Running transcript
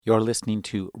You're listening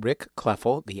to Rick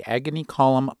Kleffel, the Agony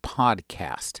Column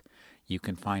podcast. You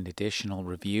can find additional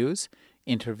reviews,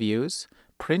 interviews,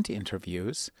 print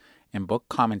interviews, and book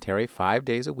commentary 5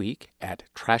 days a week at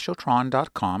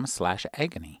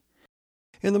trashotron.com/agony.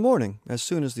 In the morning, as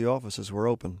soon as the offices were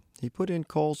open, he put in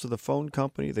calls to the phone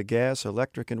company, the gas,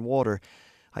 electric, and water,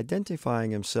 identifying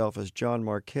himself as John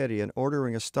Marchetti and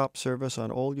ordering a stop service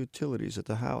on all utilities at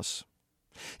the house.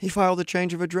 He filed a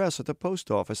change of address at the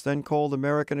post office, then called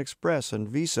American Express and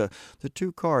Visa, the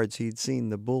two cards he'd seen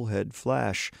the bullhead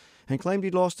flash, and claimed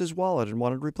he'd lost his wallet and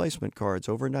wanted replacement cards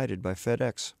overnighted by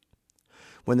FedEx.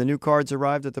 When the new cards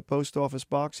arrived at the post office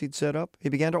box he'd set up, he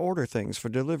began to order things for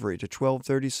delivery to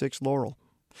 1236 Laurel.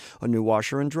 A new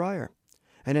washer and dryer,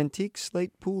 an antique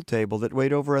slate pool table that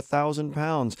weighed over 1,000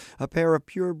 pounds, a pair of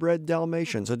purebred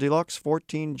Dalmatians, a deluxe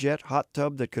 14-jet hot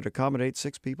tub that could accommodate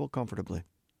 6 people comfortably.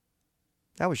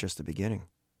 That was just the beginning.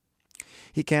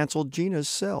 He canceled Gina's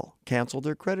cell, canceled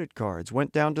her credit cards,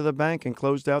 went down to the bank and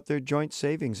closed out their joint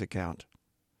savings account.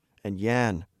 And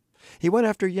Jan. He went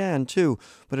after Jan, too,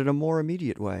 but in a more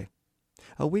immediate way.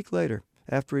 A week later,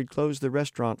 after he'd closed the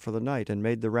restaurant for the night and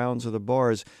made the rounds of the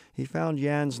bars, he found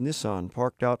Jan's Nissan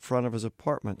parked out front of his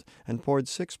apartment and poured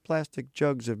 6 plastic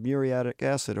jugs of muriatic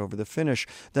acid over the finish,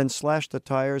 then slashed the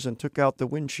tires and took out the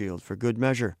windshield for good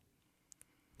measure.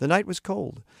 The night was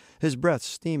cold, his breath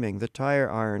steaming, the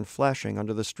tire iron flashing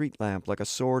under the street lamp like a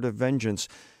sword of vengeance,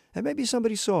 and maybe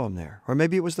somebody saw him there, or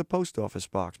maybe it was the post office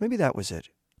box. Maybe that was it.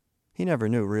 He never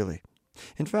knew, really.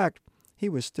 In fact, he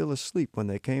was still asleep when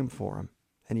they came for him,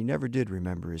 and he never did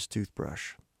remember his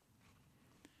toothbrush.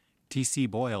 T.C.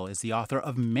 Boyle is the author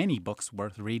of many books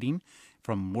worth reading,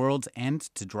 from World's End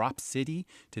to Drop City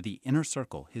to The Inner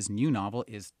Circle. His new novel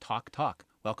is Talk Talk.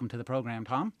 Welcome to the program,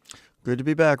 Tom. Good to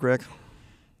be back, Rick.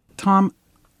 Tom,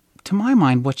 to my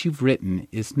mind, what you've written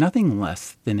is nothing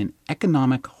less than an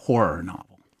economic horror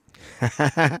novel.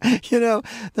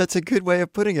 That's a good way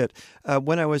of putting it.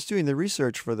 When I was doing the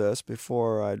research for this,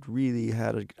 before I'd really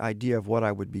had an idea of what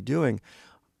I would be doing,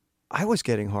 I was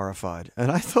getting horrified.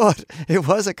 And I thought it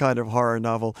was a kind of horror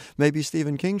novel. Maybe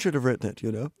Stephen King should have written it,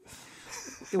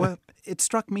 Well, it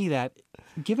struck me that,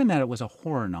 given that it was a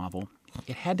horror novel,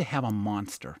 it had to have a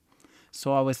monster.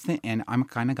 So I was thinking, and I'm a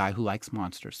kind of guy who likes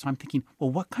monsters. So I'm thinking, well,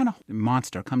 what kind of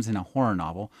monster comes in a horror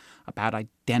novel about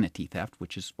identity theft,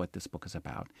 which is what this book is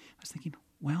about? I was thinking,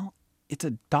 well, it's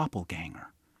a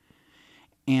doppelganger.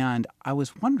 And I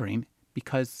was wondering,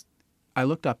 because I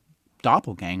looked up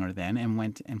doppelganger then and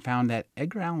went and found that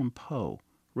Edgar Allan Poe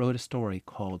wrote a story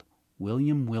called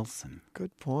William Wilson.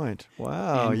 Good point.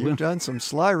 Wow, you've done some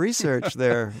sly research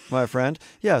there, my friend.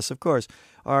 Yes, of course.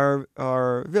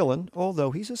 Our villain,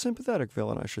 although he's a sympathetic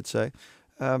villain, I should say,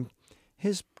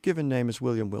 his given name is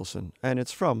William Wilson, and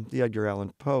it's from the Edgar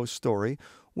Allan Poe story,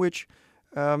 which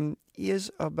is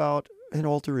about an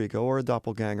alter ego or a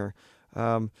doppelganger.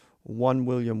 One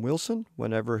William Wilson,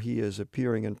 whenever he is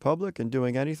appearing in public and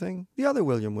doing anything, the other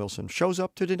William Wilson shows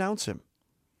up to denounce him.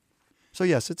 So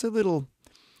yes, it's a little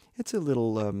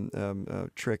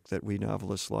trick that we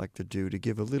novelists like to do to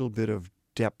give a little bit of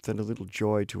depth and a little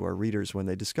joy to our readers when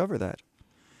they discover that.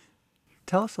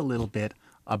 Tell us a little bit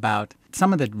about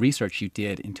some of the research you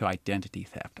did into identity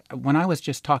theft. When I was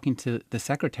just talking to the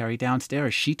secretary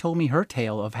downstairs, she told me her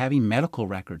tale of having medical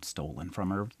records stolen from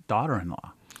her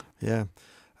daughter-in-law. Yeah.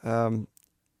 I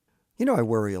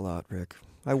worry a lot, Rick.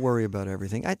 I worry about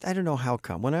everything. I don't know how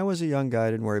come. When I was a young guy,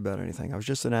 I didn't worry about anything. I was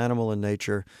just an animal in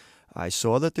nature. I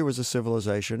saw that there was a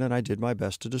civilization, and I did my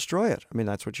best to destroy it. I mean,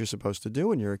 that's what you're supposed to do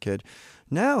when you're a kid.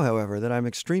 Now, however, that I'm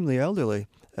extremely elderly,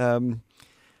 I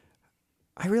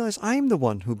realize I'm the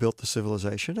one who built the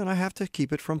civilization, and I have to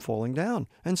keep it from falling down.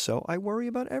 And so I worry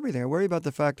about everything. I worry about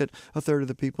the fact that 1/3 of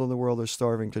the people in the world are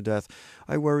starving to death.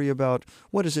 I worry about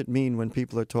what does it mean when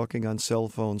people are talking on cell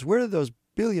phones? Where do those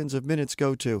billions of minutes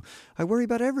go to? I worry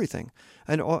about everything.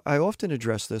 And I often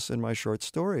address this in my short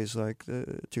stories like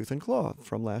Tooth and Claw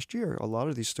from last year. A lot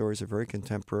of these stories are very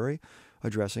contemporary,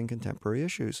 addressing contemporary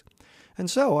issues. And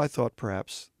so I thought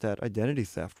perhaps that identity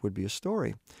theft would be a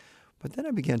story. But then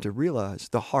I began to realize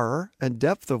the horror and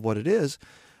depth of what it is,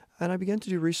 and I began to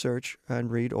do research and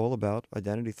read all about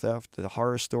identity theft, the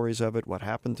horror stories of it, what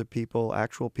happened to people,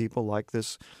 actual people like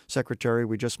this secretary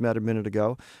we just met a minute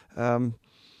ago.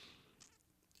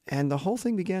 And the whole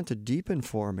thing began to deepen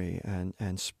for me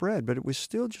and spread, but it was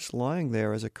still just lying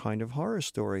there as a kind of horror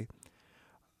story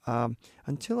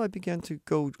until I began to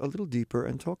go a little deeper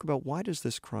and talk about why does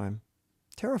this crime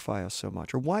terrify us so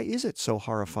much? Or why is it so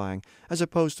horrifying as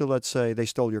opposed to, let's say, they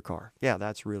stole your car. Yeah,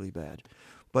 that's really bad.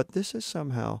 But this is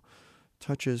somehow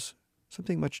touches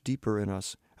something much deeper in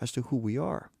us as to who we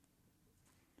are.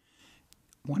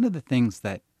 One of the things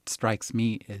that strikes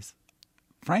me is,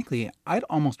 frankly, I'd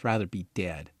almost rather be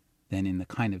dead than in the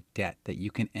kind of debt that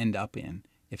you can end up in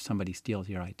if somebody steals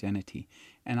your identity.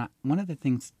 And one of the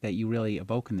things that you really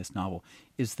evoke in this novel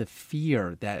is the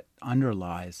fear that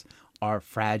underlies our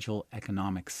fragile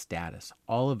economic status.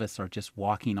 All of us are just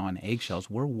walking on eggshells.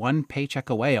 We're one paycheck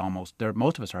away almost.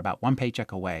 Most of us are about one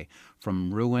paycheck away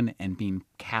from ruin and being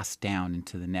cast down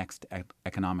into the next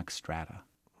economic strata.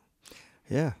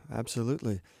 Yeah,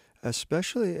 absolutely.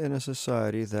 Especially in a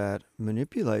society that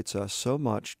manipulates us so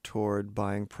much toward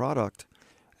buying product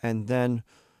and then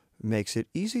makes it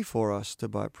easy for us to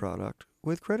buy product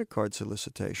with credit card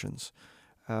solicitations.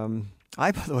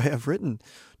 I, by the way, have written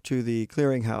to the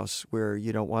clearinghouse where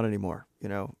you don't want any more,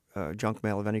 junk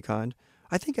mail of any kind.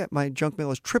 I think my junk mail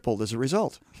has tripled as a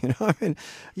result.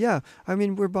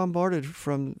 We're bombarded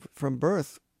from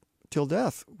birth till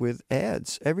death with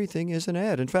ads. Everything is an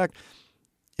ad. In fact,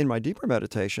 in my deeper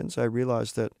meditations, I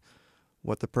realized that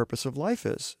what the purpose of life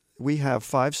is. We have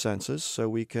 5 senses, so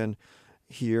we can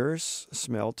hear,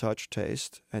 smell, touch,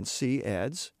 taste, and see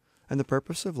ads. And the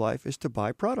purpose of life is to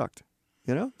buy product.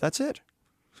 That's it.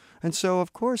 And so,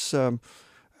 of course, the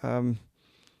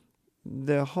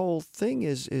whole thing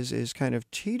is kind of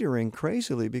teetering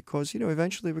crazily because,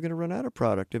 eventually we're going to run out of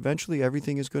product. Eventually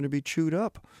everything is going to be chewed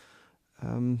up.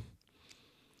 And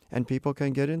people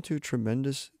can get into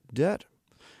tremendous debt.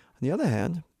 On the other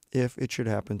hand, if it should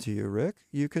happen to you, Rick,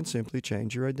 you can simply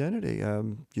change your identity.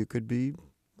 You could be,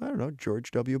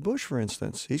 George W. Bush, for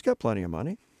instance. He's got plenty of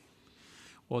money.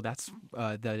 Well, that's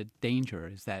the danger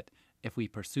is that if we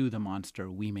pursue the monster,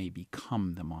 we may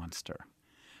become the monster.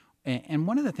 And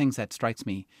one of the things that strikes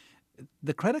me,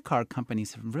 the credit card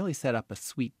companies have really set up a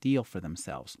sweet deal for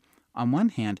themselves. On one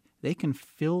hand, they can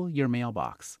fill your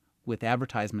mailbox with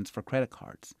advertisements for credit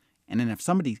cards. And then if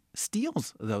somebody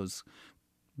steals those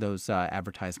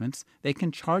advertisements, they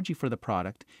can charge you for the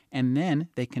product, and then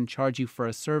they can charge you for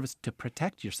a service to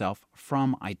protect yourself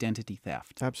from identity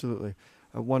theft. Absolutely.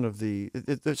 One of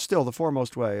still the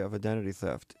foremost way of identity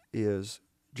theft is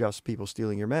just people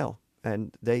stealing your mail.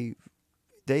 And they've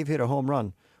hit a home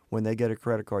run when they get a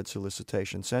credit card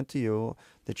solicitation sent to you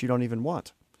that you don't even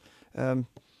want.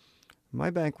 My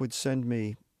bank would send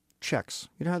me checks.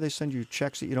 You know how they send you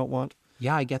checks that you don't want?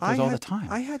 Yeah, I get those all the time.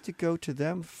 I had to go to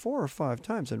them 4 or 5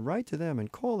 times and write to them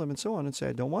and call them and so on and say,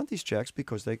 I don't want these checks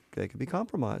because they could be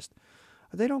compromised.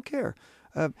 They don't care.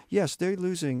 Yes, they're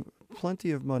losing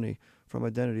plenty of money from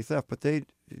identity theft, but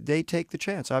they take the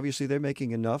chance. Obviously, they're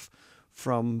making enough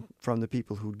from the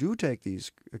people who do take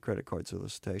these credit card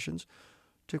solicitations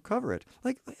to cover it.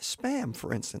 Like spam,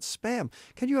 for instance. Spam.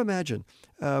 Can you imagine?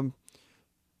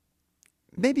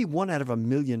 Maybe 1 out of 1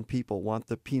 million people want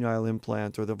the penile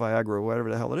implant or the Viagra or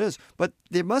whatever the hell it is, but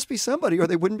there must be somebody or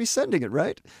they wouldn't be sending it,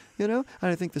 right? And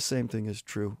I think the same thing is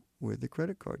true with the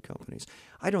credit card companies.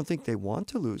 I don't think they want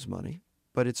to lose money,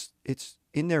 but it's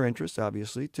in their interest,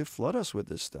 obviously, to flood us with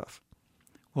this stuff.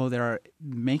 Well, they're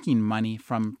making money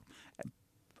from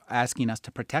asking us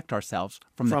to protect ourselves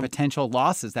from the potential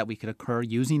losses that we could occur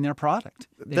using their product.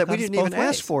 That we didn't even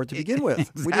ask for to begin with.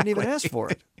 Exactly. We didn't even ask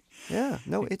for it. Yeah,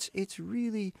 no, it's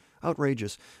really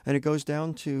outrageous. And it goes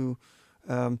down to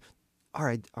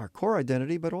our core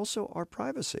identity, but also our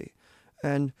privacy.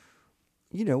 And,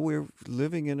 we're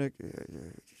living in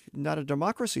not a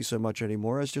democracy so much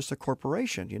anymore as just a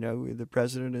corporation. The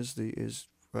president is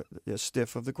the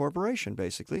stiff of the corporation,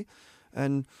 basically.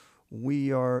 And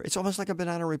it's almost like a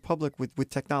banana republic with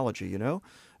technology,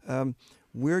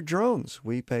 We're drones.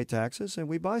 We pay taxes and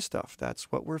we buy stuff.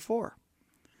 That's what we're for.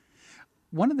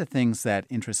 One of the things that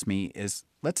interests me is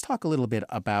let's talk a little bit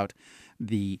about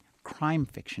the crime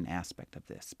fiction aspect of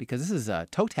this, because this is a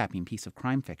toe-tapping piece of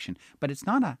crime fiction, but it's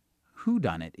not a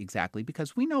whodunit exactly,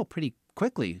 because we know pretty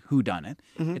quickly whodunit.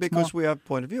 Because we have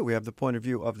point of view. We have the point of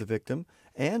view of the victim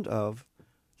and of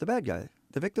the bad guy,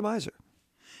 the victimizer.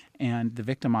 And the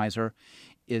victimizer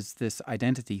is this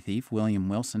identity thief, William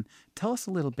Wilson. Tell us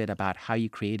a little bit about how you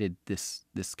created this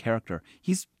character.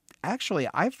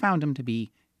 I found him to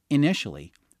be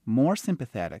initially more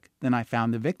sympathetic than I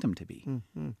found the victim to be.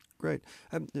 Mm-hmm. Great.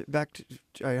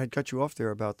 I had cut you off there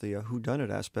about the whodunit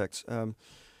aspects.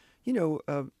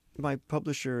 My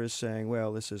publisher is saying,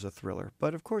 well, this is a thriller.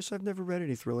 But, of course, I've never read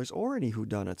any thrillers or any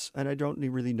whodunits, and I don't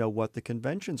really know what the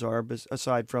conventions are,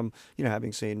 aside from,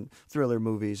 having seen thriller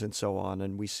movies and so on,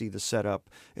 and we see the setup.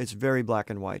 It's very black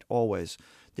and white, always.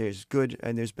 There's good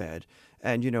and there's bad.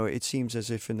 And, it seems as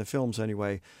if in the films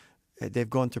anyway, they've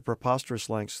gone to preposterous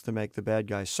lengths to make the bad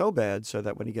guy so bad so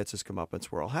that when he gets his comeuppance,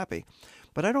 we're all happy.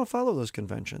 But I don't follow those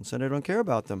conventions, and I don't care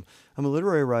about them. I'm a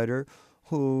literary writer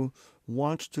who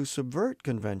wants to subvert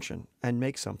convention and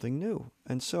make something new.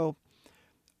 And so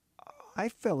I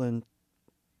fell in,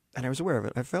 and I was aware of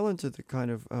it, I fell into the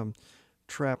kind of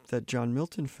trap that John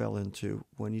Milton fell into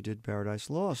when he did Paradise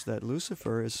Lost, that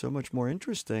Lucifer is so much more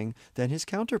interesting than his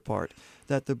counterpart,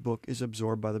 that the book is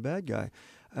absorbed by the bad guy.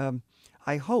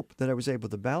 I hope that I was able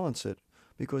to balance it,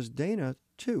 because Dana,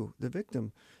 too, the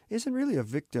victim, isn't really a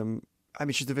victim. I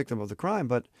mean, she's the victim of the crime,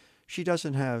 but she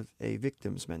doesn't have a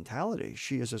victim's mentality.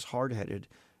 She is as hard-headed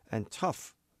and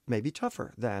tough, maybe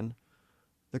tougher than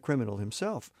the criminal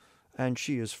himself. And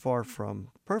she is far from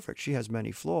perfect. She has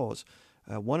many flaws,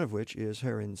 one of which is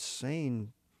her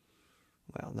insane,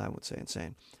 well, I won't say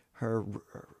insane, her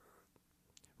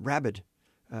rabid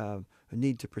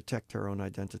need to protect her own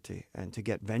identity and to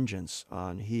get vengeance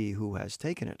on he who has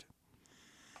taken it.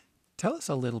 Tell us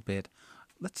a little bit.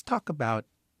 Let's talk about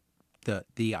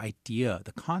the idea,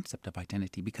 the concept of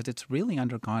identity, because it's really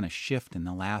undergone a shift in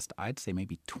the last, I'd say,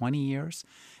 maybe 20 years.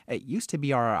 It used to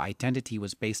be our identity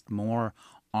was based more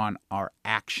on our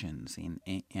actions,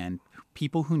 and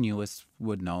people who knew us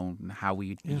would know how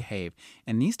we behave.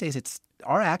 And these days,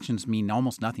 our actions mean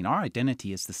almost nothing. Our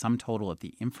identity is the sum total of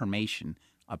the information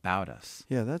about us.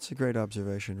 Yeah, that's a great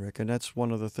observation, Rick. And that's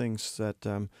one of the things that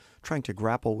I'm trying to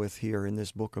grapple with here in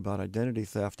this book about identity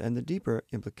theft and the deeper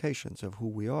implications of who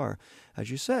we are. As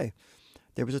you say,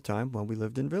 there was a time when we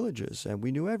lived in villages and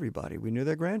we knew everybody. We knew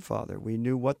their grandfather. We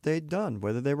knew what they'd done,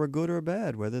 whether they were good or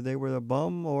bad, whether they were a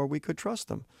bum or we could trust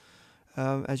them.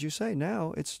 As you say,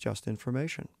 now it's just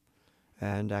information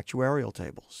and actuarial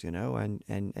tables,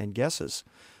 and guesses.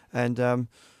 And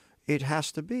it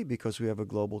has to be, because we have a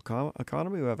global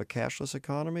economy, we have a cashless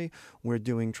economy, we're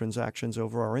doing transactions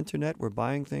over our internet, we're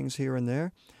buying things here and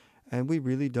there, and we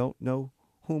really don't know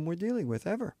whom we're dealing with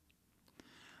ever.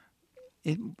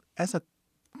 As a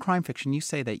crime fiction, you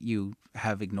say that you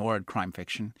have ignored crime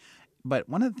fiction, but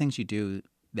one of the things you do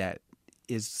that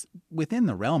is within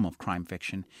the realm of crime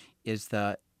fiction is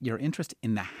your interest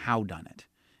in the howdunit.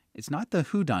 It's not the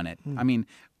whodunit. I mean,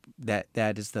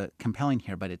 that is the compelling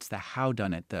here, but it's the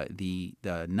howdunit,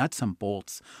 the nuts and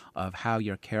bolts of how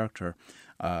your character,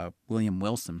 William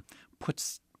Wilson,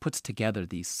 puts together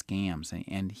these scams,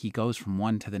 and he goes from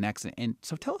one to the next. And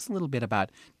so tell us a little bit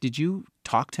about, did you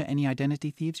talk to any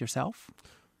identity thieves yourself?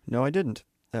 No, I didn't.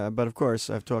 But of course,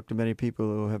 I've talked to many people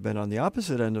who have been on the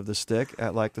opposite end of the stick,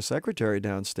 like the secretary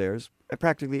downstairs.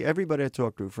 Practically everybody I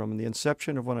talked to, from the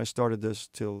inception of when I started this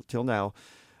till now,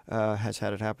 has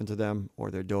had it happen to them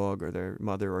or their dog or their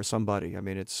mother or somebody. I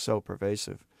mean, it's so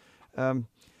pervasive. I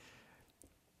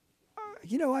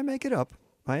make it up.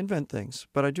 I invent things,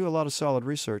 but I do a lot of solid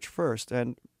research first.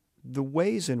 And the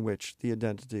ways in which the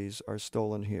identities are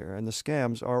stolen here and the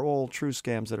scams are all true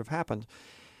scams that have happened.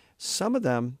 Some of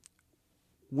them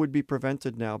would be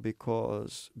prevented now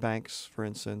because banks, for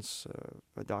instance,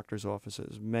 doctors'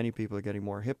 offices, many people are getting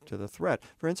more hip to the threat.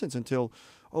 For instance, until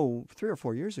 3 or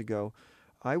 4 years ago,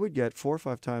 I would get 4 or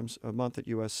 5 times a month at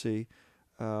USC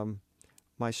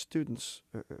my students'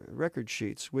 record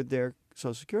sheets with their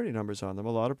Social Security numbers on them.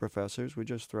 A lot of professors would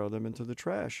just throw them into the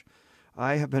trash.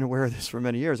 I have been aware of this for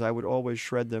many years. I would always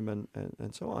shred them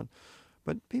and so on.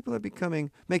 But people are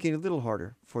making it a little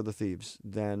harder for the thieves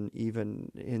than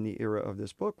even in the era of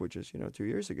this book, which is, 2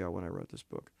 years ago when I wrote this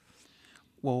book.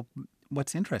 Well,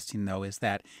 what's interesting, though, is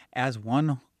that as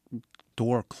one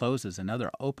door closes,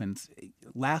 another opens.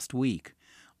 Last week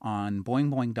on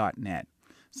boingboing.net,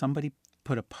 somebody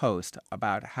put a post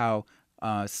about how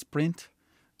Sprint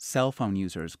cell phone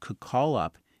users could call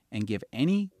up and give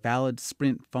any valid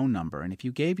Sprint phone number. And if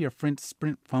you gave your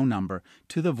Sprint phone number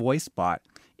to the voice bot,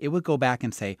 it would go back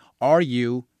and say, "Are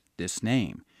you this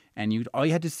name?" And all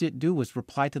you had to do was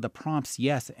reply to the prompts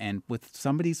yes. And with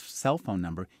somebody's cell phone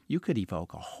number, you could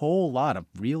evoke a whole lot of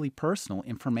really personal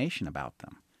information about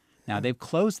them. Now, they've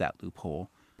closed that loophole.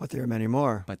 But there are many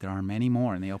more. But there are many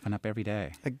more, and they open up every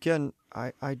day. Again,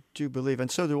 I do believe,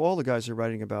 and so do all the guys who are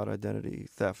writing about identity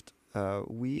theft,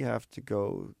 we have to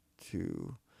go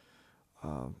to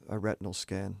a retinal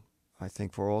scan, I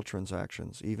think, for all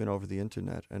transactions, even over the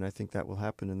internet. And I think that will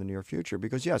happen in the near future.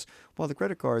 Because, yes, while the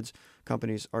credit cards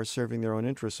companies are serving their own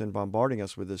interests in bombarding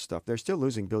us with this stuff, they're still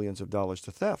losing billions of dollars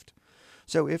to theft.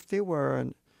 So if there were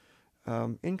an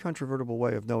incontrovertible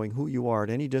way of knowing who you are at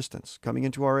any distance, coming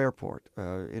into our airport,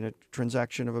 in a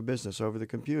transaction of a business over the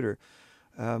computer,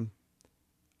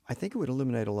 I think it would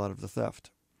eliminate a lot of the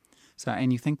theft. So,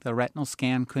 and you think the retinal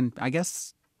scan couldn't, I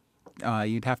guess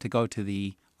you'd have to go to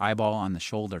the eyeball on the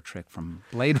shoulder trick from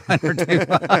Blade Runner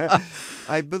to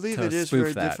I believe to it is spoof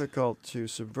very that. difficult to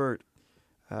subvert.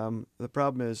 The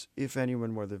problem is, if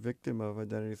anyone were the victim of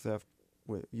identity theft,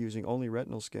 using only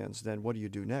retinal scans, then what do you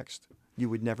do next? You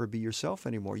would never be yourself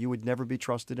anymore. You would never be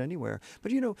trusted anywhere.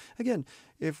 But, again,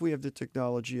 if we have the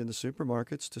technology in the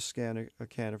supermarkets to scan a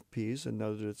can of peas and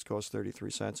know that it's cost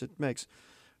 33 cents, it makes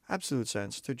absolute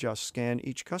sense to just scan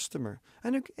each customer.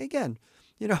 And again,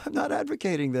 I'm not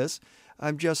advocating this.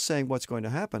 I'm just saying what's going to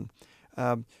happen,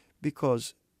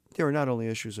 because there are not only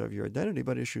issues of your identity,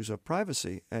 but issues of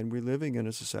privacy. And we're living in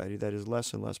a society that is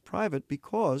less and less private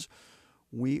because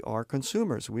we are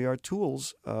consumers. We are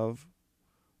tools of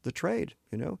the trade.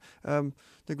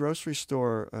 The grocery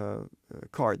store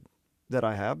card that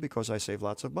I have, because I save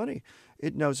lots of money,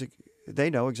 they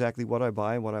know exactly what I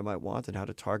buy and what I might want and how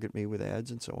to target me with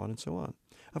ads and so on and so on.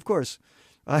 Of course,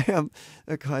 I am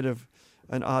a kind of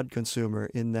an odd consumer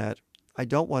in that I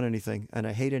don't want anything and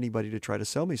I hate anybody to try to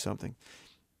sell me something.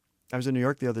 I was in New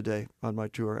York the other day on my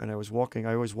tour, and I was walking.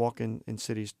 I always walk in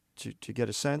cities to get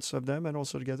a sense of them and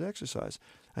also to get the exercise.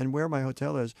 And where my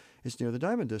hotel is near the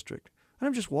Diamond District. And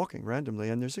I'm just walking randomly,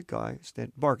 and there's a guy,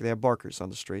 they have barkers on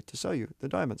the street to sell you the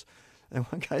diamonds. And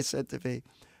one guy said to me,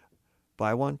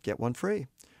 buy one, get one free.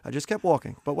 I just kept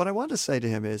walking. But what I wanted to say to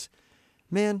him is,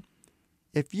 man,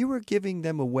 if you were giving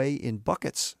them away in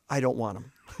buckets, I don't want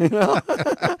them.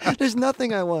 There's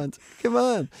nothing I want. Come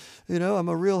on. I'm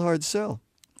a real hard sell.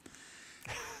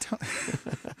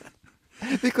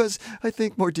 Because I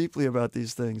think more deeply about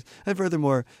these things. And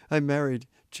furthermore, I'm married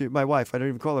to my wife. I don't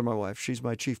even call her my wife. She's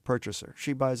my chief purchaser.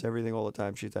 She buys everything all the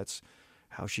time. That's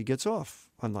how she gets off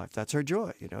on life. That's her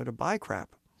joy, to buy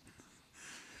crap.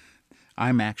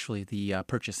 I'm actually the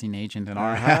purchasing agent in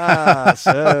our house.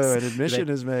 So an admission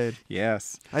is made.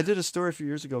 Yes. I did a story a few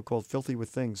years ago called Filthy with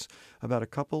Things about a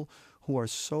couple who are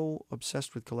so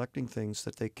obsessed with collecting things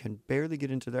that they can barely get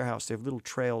into their house. They have little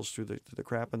trails through the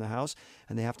crap in the house,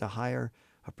 and they have to hire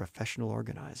a professional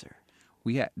organizer.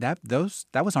 That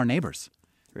was our neighbors.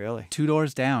 Really? 2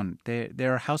 doors down.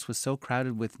 Their house was so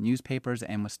crowded with newspapers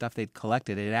and with stuff they'd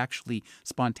collected, it actually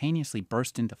spontaneously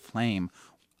burst into flame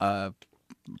a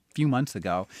few months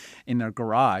ago in their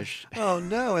garage. Oh,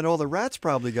 no. And all the rats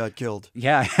probably got killed.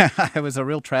 Yeah. It was a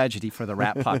real tragedy for the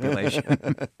rat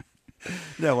population.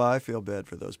 No, well, I feel bad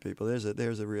for those people.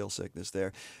 There's a real sickness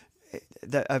there.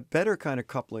 A better kind of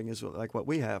coupling is like what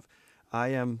we have. I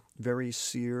am very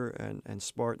seer and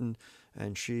Spartan,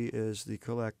 and she is the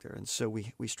collector. And so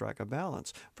we strike a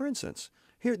balance. For instance,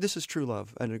 this is true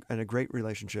love and a great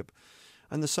relationship.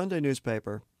 On the Sunday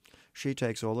newspaper, she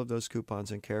takes all of those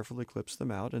coupons and carefully clips them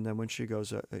out. And then when she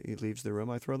leaves the room,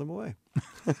 I throw them away.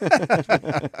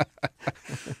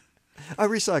 I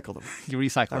recycle them. You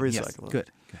recycle them. I recycle yes. them. Good.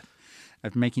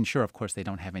 Of making sure, of course, they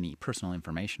don't have any personal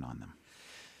information on them.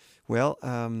 Well,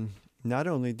 not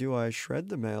only do I shred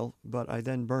the mail, but I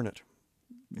then burn it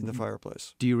in the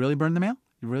fireplace. Do you really burn the mail?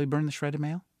 You really burn the shredded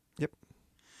mail? Yep.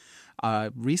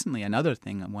 Recently, another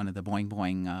thing one of the Boing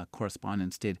Boing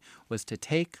correspondents did was to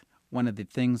take one of the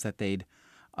things that they'd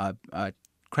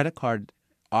credit card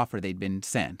offer they'd been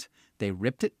sent. They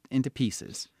ripped it into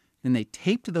pieces. Then they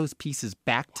taped those pieces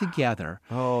back together.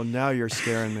 Oh, now you're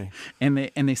scaring me.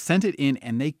 and they sent it in,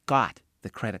 and they got the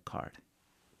credit card.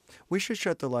 We should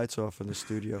shut the lights off in the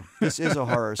studio. This is a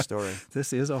horror story.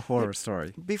 This is a horror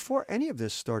story. Before any of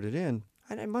this started and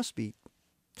it must be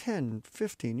 10,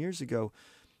 15 years ago,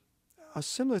 a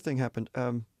similar thing happened.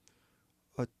 A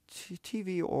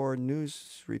TV or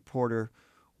news reporter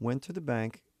went to the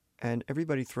bank, and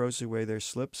everybody throws away their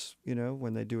slips,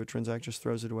 when they do a transaction, just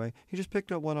throws it away. He just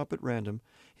picked one up at random.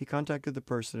 He contacted the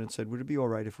person and said, would it be all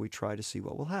right if we try to see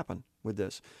what will happen with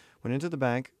this? Went into the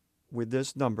bank with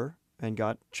this number and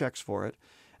got checks for it,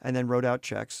 and then wrote out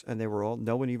checks, and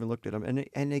no one even looked at them.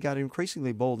 And they got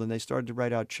increasingly bold, and they started to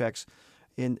write out checks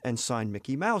and sign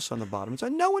Mickey Mouse on the bottom. So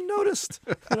no one noticed,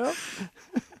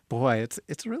 Boy,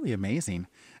 it's really amazing.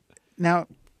 Now,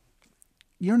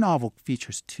 your novel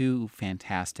features two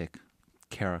fantastic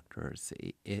characters.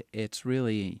 It's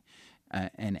really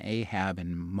an Ahab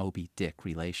and Moby Dick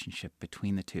relationship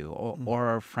between the two,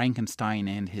 or Frankenstein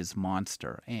and his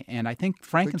monster. And I think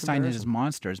Frankenstein and his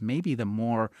monster is maybe the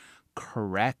more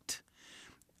correct,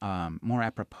 more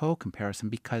apropos comparison,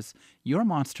 because your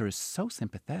monster is so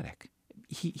sympathetic.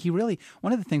 He really,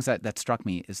 one of the things that struck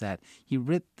me is that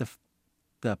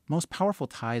the most powerful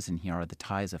ties in here are the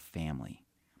ties of family.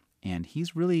 And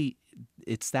the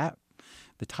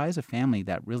ties of family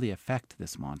that really affect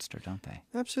this monster, don't they?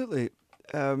 Absolutely.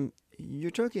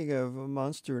 You're talking of a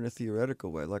monster in a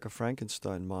theoretical way, like a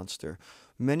Frankenstein monster.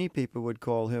 Many people would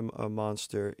call him a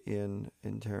monster in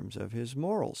terms of his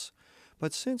morals.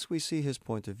 But since we see his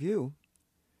point of view,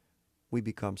 we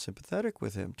become sympathetic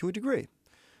with him to a degree.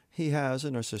 He has a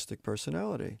narcissistic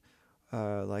personality.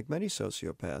 like many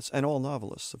sociopaths, and all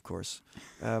novelists, of course.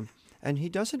 And he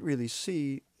doesn't really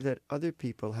see that other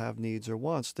people have needs or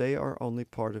wants. They are only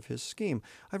part of his scheme.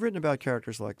 I've written about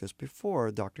characters like this before,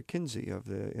 Dr. Kinsey of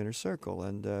The Inner Circle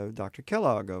and Dr.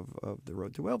 Kellogg of The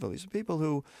Road to Wellville. These are people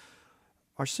who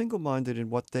are single-minded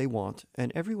in what they want,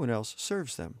 and everyone else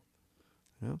serves them.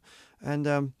 You know?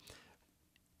 And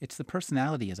It's the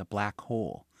personality as a black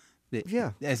hole.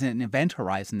 Yeah. As an event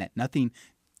horizon that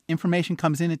information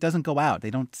comes in, it doesn't go out.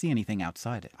 They don't see anything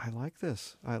outside it. I like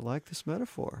this. I like this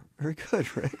metaphor. Very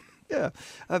good, Rick. Yeah.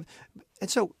 And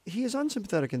so he is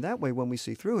unsympathetic in that way when we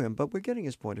see through him, but we're getting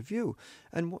his point of view.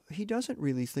 And he doesn't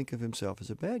really think of himself as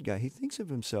a bad guy. He thinks of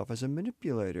himself as a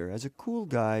manipulator, as a cool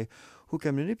guy who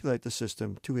can manipulate the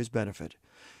system to his benefit.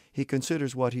 He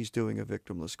considers what he's doing a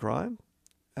victimless crime.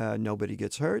 Nobody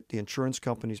gets hurt. The insurance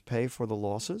companies pay for the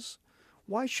losses.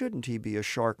 Why shouldn't he be a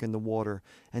shark in the water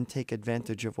and take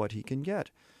advantage of what he can get?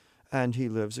 And he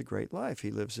lives a great life.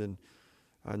 He lives in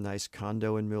a nice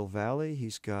condo in Mill Valley.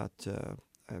 He's got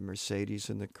a Mercedes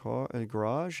in the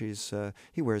garage.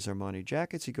 He wears Armani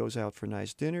jackets. He goes out for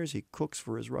nice dinners. He cooks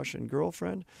for his Russian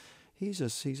girlfriend. He's a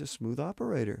smooth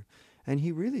operator. And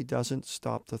he really doesn't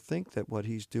stop to think that what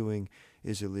he's doing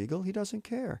is illegal. He doesn't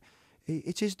care.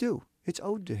 It's his due. It's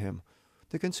owed to him.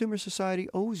 The consumer society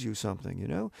owes you something, you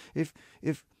know? If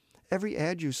every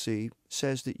ad you see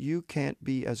says that you can't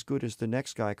be as good as the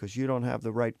next guy because you don't have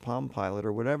the right Palm Pilot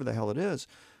or whatever the hell it is,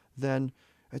 then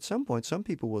at some point some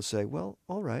people will say, well,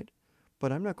 all right,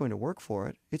 but I'm not going to work for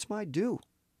it. It's my due,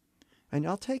 and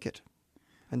I'll take it.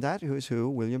 And that is who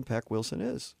William Peck Wilson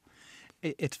is.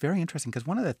 It's very interesting because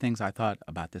one of the things I thought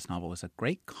about this novel was a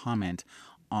great comment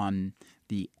on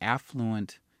the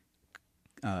affluent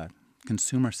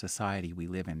consumer society we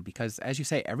live in, because as you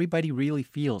say, everybody really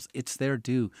feels it's their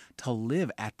due to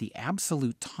live at the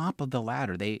absolute top of the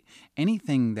ladder.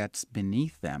 Anything that's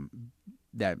beneath them,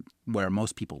 that where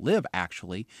most people live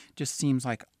actually, just seems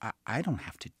like I don't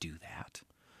have to do that.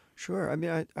 Sure. I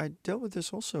mean, I dealt with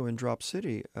this also in Drop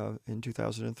City in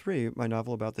 2003, my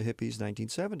novel about the hippies,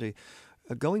 1970.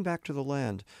 Going back to the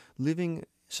land, living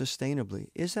sustainably,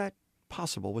 is that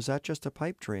possible? Was that just a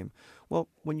pipe dream? Well,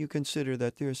 when you consider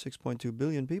that there are 6.2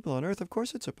 billion people on Earth, of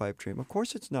course it's a pipe dream. Of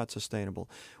course it's not sustainable.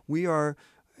 We are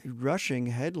rushing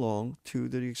headlong to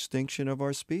the extinction of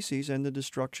our species and the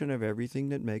destruction of everything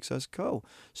that makes us go.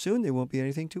 Soon there won't be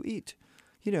anything to eat.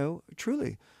 You know,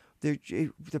 truly,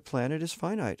 the planet is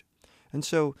finite. And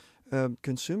so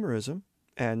consumerism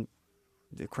and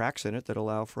the cracks in it that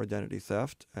allow for identity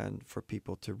theft and for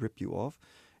people to rip you off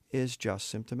is just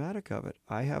symptomatic of it.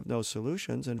 I have no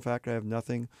solutions. In fact, I have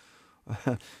nothing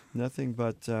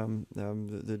but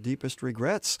the deepest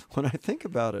regrets when I think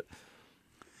about it.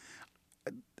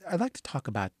 I'd like to talk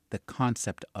about the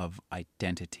concept of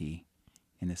identity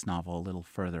in this novel a little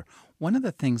further. One of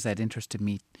the things that interested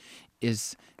me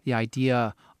is the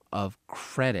idea of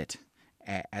credit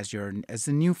as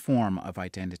the new form of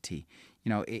identity.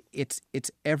 You know,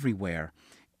 it's everywhere,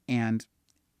 and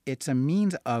it's a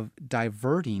means of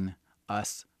diverting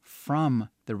us from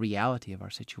the reality of our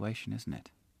situation, isn't it?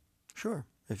 Sure.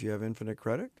 If you have infinite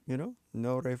credit, you know,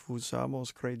 no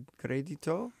refusamos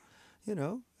credito, you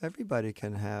know, everybody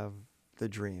can have the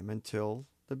dream until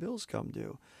the bills come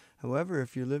due. However,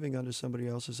 if you're living under somebody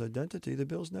else's identity, the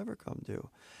bills never come due.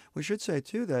 We should say,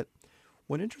 too, that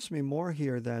what interests me more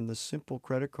here than the simple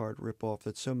credit card ripoff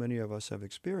that so many of us have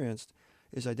experienced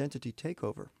is identity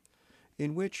takeover,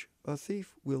 in which a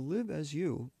thief will live as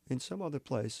you in some other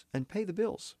place and pay the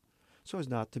bills so as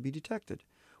not to be detected.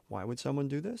 Why would someone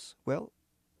do this? Well,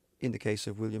 in the case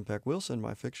of William Peck Wilson,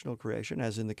 my fictional creation,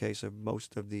 as in the case of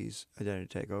most of these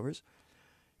identity takeovers,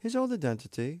 his own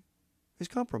identity is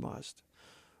compromised.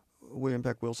 William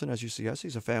Peck Wilson, as you see, yes,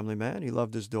 he's a family man. He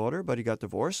loved his daughter, but he got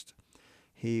divorced.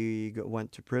 He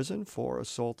went to prison for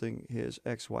assaulting his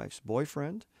ex-wife's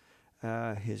boyfriend.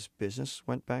 His business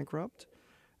went bankrupt.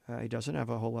 He doesn't have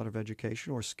a whole lot of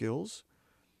education or skills.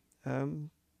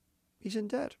 He's in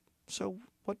debt. So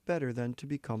what better than to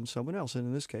become someone else? And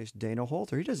in this case, Dana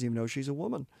Halter. He doesn't even know she's a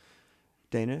woman.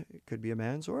 Dana could be a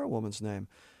man's or a woman's name.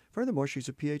 Furthermore, she's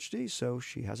a PhD, so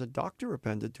she has a doctor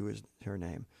appended to her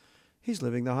name. He's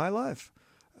living the high life.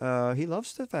 He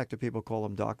loves the fact that people call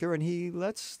him doctor, and he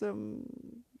lets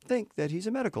them think that he's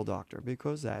a medical doctor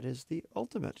because that is the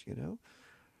ultimate, you know.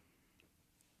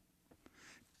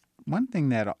 One thing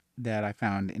that I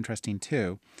found interesting,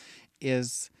 too,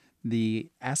 is the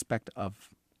aspect of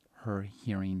her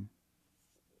hearing.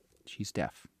 She's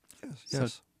deaf. Yes. So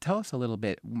tell us a little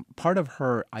bit. Part of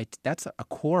her, that's a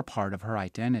core part of her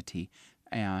identity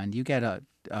And you get a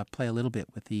play a little bit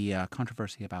with the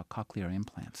controversy about cochlear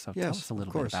implants. So tell us a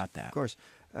little bit about that. Of course.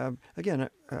 Again,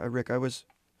 Rick, I was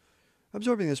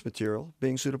absorbing this material,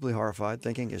 being suitably horrified,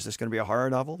 thinking, is this going to be a horror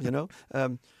novel,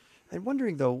 and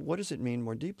wondering, though, what does it mean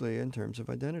more deeply in terms of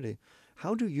identity?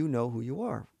 How do you know who you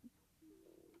are?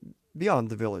 Beyond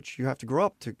the village. You have to grow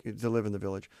up to live in the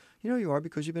village. You know who you are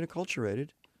because you've been acculturated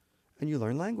and you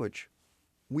learn language.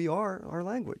 We are our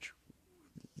language.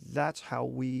 That's how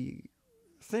we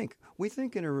think. We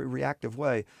think in a reactive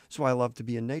way. So I love to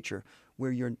be in nature,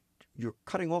 where you're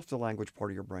cutting off the language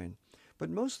part of your brain. But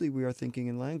mostly we are thinking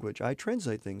in language. I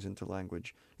translate things into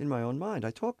language in my own mind.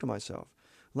 I talk to myself.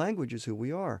 Language is who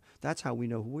we are. That's how we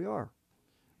know who we are.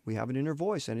 We have an inner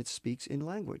voice, and it speaks in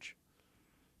language.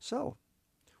 So,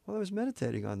 while I was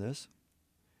meditating on this,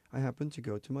 I happened to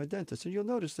go to my dentist. And you'll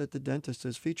notice that the dentist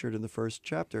is featured in the first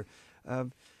chapter.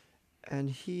 And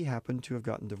he happened to have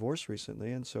gotten divorced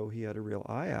recently, and so he had a real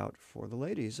eye out for the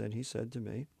ladies. And he said to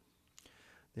me,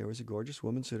 there was a gorgeous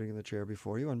woman sitting in the chair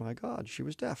before you, and my God, she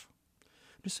was deaf.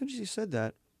 And as soon as he said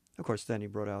that, of course, then he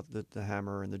brought out the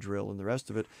hammer and the drill and the rest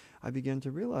of it. I began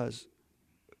to realize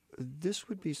this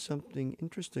would be something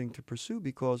interesting to pursue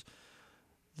because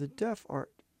the deaf are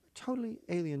totally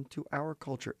alien to our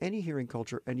culture, any hearing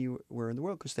culture anywhere in the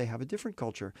world, because they have a different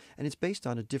culture, and it's based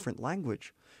on a different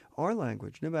language. Our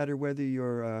language, no matter whether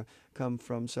you come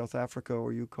from South Africa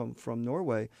or you come from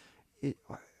Norway, it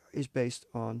is based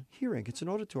on hearing. It's an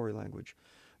auditory language.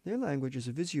 Their language is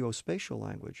a visuospatial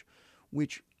language,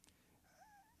 which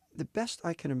the best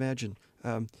I can imagine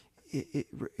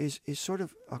is sort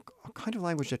of a kind of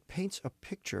language that paints a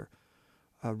picture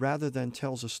rather than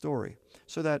tells a story.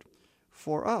 So that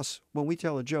for us, when we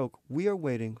tell a joke, we are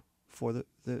waiting for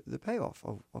the payoff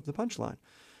of the punchline.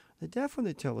 The deaf, when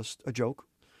they tell us a joke,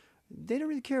 they don't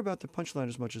really care about the punchline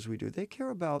as much as we do. They care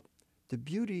about the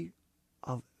beauty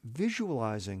of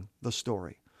visualizing the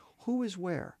story. Who is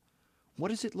where? What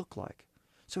does it look like?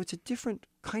 So it's a different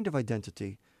kind of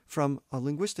identity from a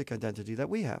linguistic identity that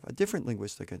we have, a different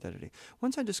linguistic identity.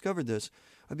 Once I discovered this,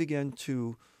 I began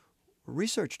to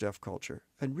research deaf culture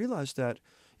and realized that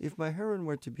if my heroine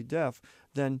were to be deaf,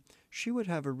 then she would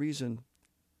have a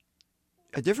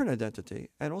different identity,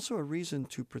 and also a reason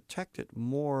to protect it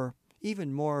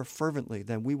even more fervently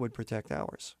than we would protect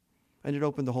ours. And it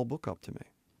opened the whole book up to me.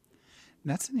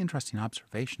 That's an interesting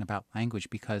observation about language,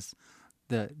 because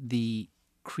the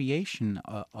creation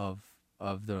of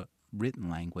the written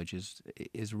language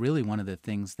is really one of the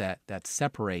things that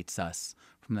separates us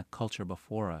from the culture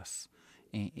before us.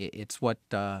 It's what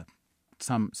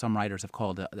some writers have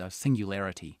called a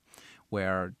singularity,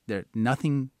 where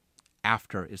nothing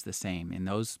after is the same, and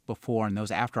those before and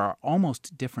those after are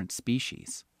almost different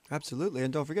species. Absolutely.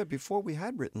 And don't forget, before we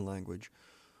had written language,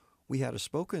 we had a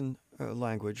spoken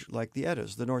language like the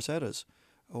Eddas, the Norse Eddas,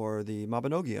 or the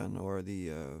Mabinogion, or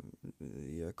the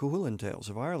Cuchulainn tales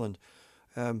of Ireland.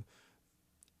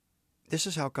 This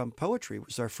is how come poetry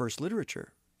was our first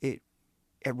literature.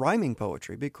 Rhyming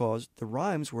poetry, because the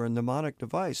rhymes were a mnemonic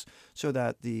device, so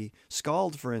that the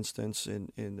skald, for instance, in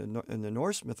the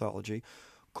Norse mythology,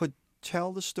 could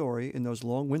tell the story in those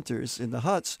long winters in the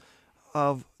huts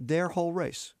of their whole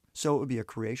race. So it would be a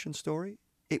creation story.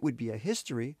 It would be a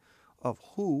history of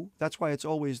who. That's why it's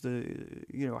always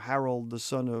Harold, the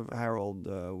son of Harold,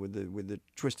 with the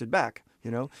twisted back.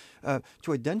 To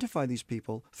identify these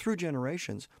people through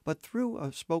generations, but through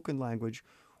a spoken language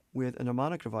with a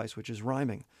mnemonic device, which is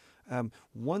rhyming.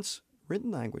 Once written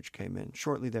language came in,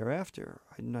 shortly thereafter,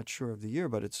 I'm not sure of the year,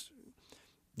 but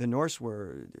the Norse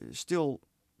were still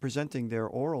presenting their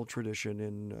oral tradition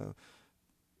in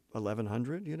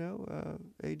 1100,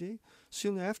 AD.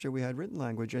 Soon after, we had written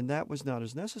language, and that was not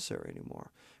as necessary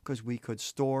anymore because we could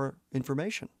store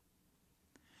information.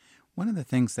 One of the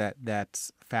things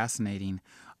that's fascinating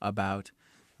about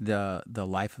the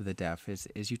life of the deaf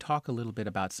is you talk a little bit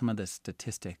about some of the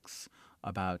statistics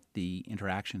about the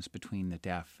interactions between the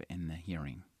deaf and the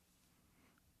hearing,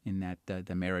 in that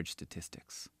the marriage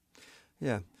statistics.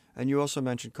 Yeah, and you also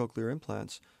mentioned cochlear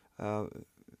implants.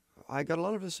 I got a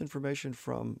lot of this information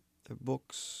from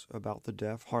books about the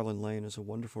deaf. Harlan Lane is a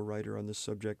wonderful writer on this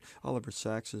subject. Oliver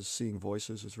Sacks' Seeing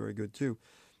Voices is very good too.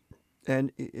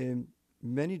 And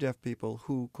many deaf people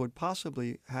who could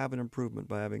possibly have an improvement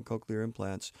by having cochlear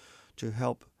implants to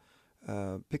help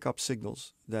pick up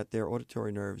signals that their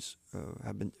auditory nerves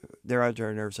have been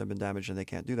damaged and they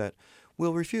can't do that,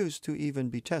 will refuse to even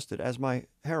be tested. As my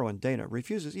heroine, Dana,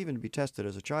 refuses even to be tested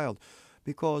as a child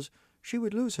because she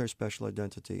would lose her special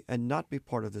identity and not be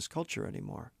part of this culture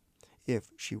anymore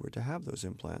if she were to have those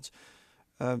implants.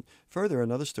 Further,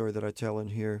 another story that I tell in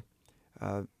here,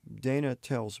 Dana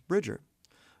tells Bridger,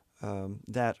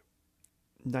 that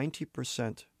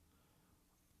 90%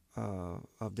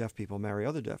 of deaf people marry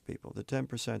other deaf people. The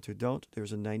 10% who don't,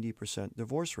 there's a 90%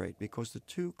 divorce rate because the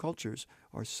two cultures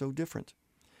are so different.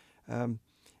 And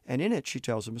in it, she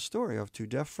tells him a story of two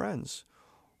deaf friends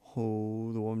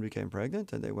who the woman became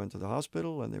pregnant and they went to the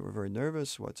hospital and they were very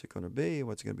nervous. What's it going to be?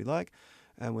 What's it going to be like?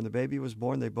 And when the baby was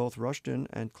born, they both rushed in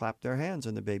and clapped their hands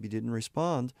and the baby didn't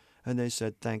respond. And they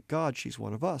said, "Thank God she's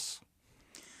one of us."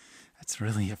 That's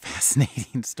really a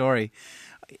fascinating story.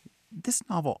 This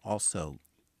novel also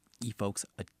evokes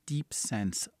a deep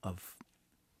sense of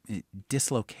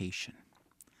dislocation.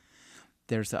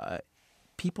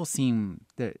 People seem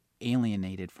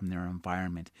alienated from their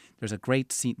environment. There's a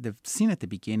great scene. The scene at the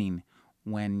beginning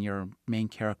when your main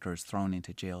character is thrown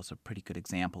into jail is a pretty good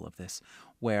example of this,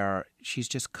 where she's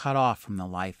just cut off from the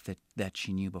life that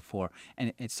she knew before.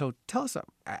 And so tell us,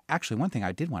 actually, one thing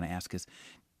I did want to ask is,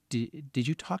 did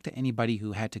you talk to anybody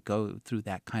who had to go through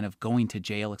that kind of going to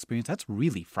jail experience? That's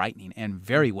really frightening and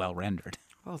very well rendered.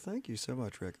 Oh, thank you so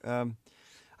much, Rick.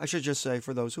 I should just say,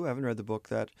 for those who haven't read the book,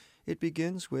 that it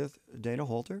begins with Dana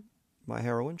Halter, my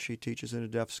heroine. She teaches in a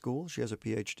deaf school. She has a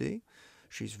PhD.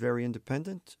 She's very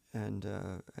independent and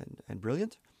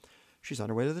brilliant. She's on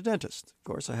her way to the dentist. Of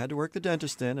course, I had to work the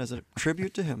dentist in as a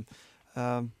tribute to him.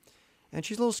 And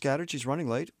she's a little scattered. She's running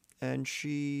late, and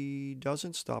she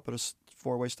doesn't stop at a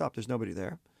four-way stop. There's nobody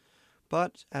there.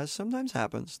 But as sometimes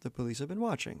happens, the police have been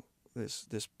watching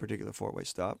this particular four-way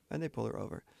stop, and they pull her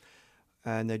over.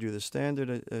 And they do the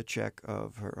standard check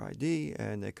of her ID,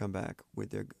 and they come back with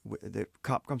the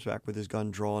cop comes back with his gun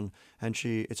drawn, and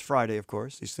it's Friday, of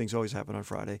course. These things always happen on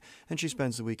Friday, and she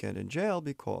spends the weekend in jail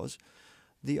because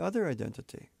the other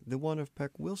identity, the one of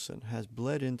Peck Wilson, has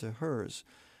bled into hers,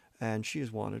 and she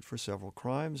is wanted for several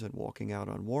crimes and walking out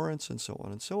on warrants and so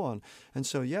on and so on. And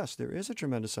so, yes, there is a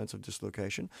tremendous sense of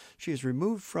dislocation. She is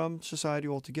removed from society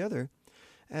altogether,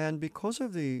 and because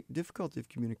of the difficulty of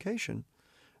communication,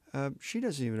 she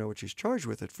doesn't even know what she's charged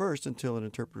with at first until an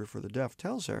interpreter for the deaf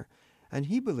tells her. And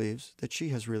he believes that she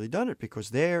has really done it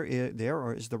because there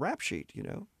is the rap sheet,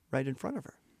 right in front of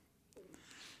her.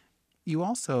 You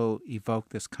also evoke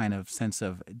this kind of sense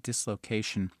of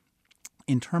dislocation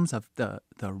in terms of the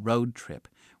road trip.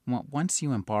 Once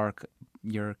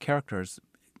your characters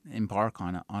embark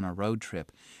on a road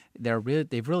trip,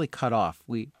 they've really cut off.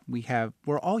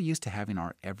 We're all used to having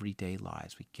our everyday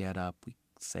lives. We get up, we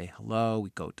say hello, we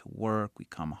go to work, we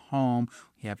come home,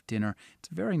 we have dinner. It's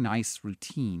a very nice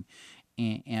routine.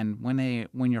 And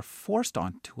when you're forced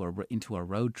into a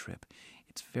road trip,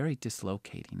 it's very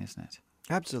dislocating, isn't it?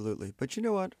 Absolutely. But you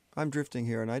know what? I'm drifting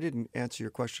here, and I didn't answer your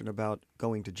question about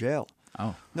going to jail.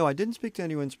 Oh. No, I didn't speak to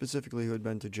anyone specifically who had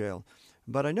been to jail,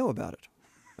 but I know about it.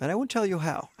 And I won't tell you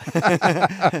how.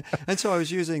 And so I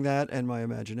was using that and my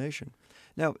imagination.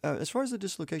 Now, as far as the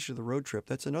dislocation of the road trip,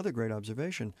 that's another great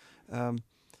observation.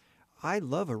 I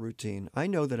love a routine. I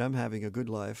know that I'm having a good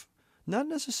life, not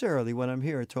necessarily when I'm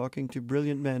here talking to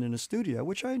brilliant men in a studio,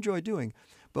 which I enjoy doing,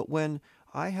 but when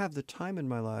I have the time in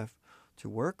my life to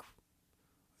work,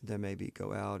 then maybe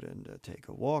go out and take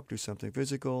a walk, do something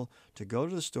physical, to go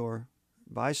to the store,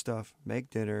 buy stuff, make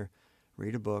dinner,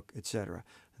 read a book, etc.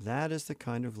 That is the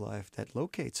kind of life that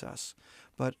locates us.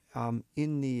 But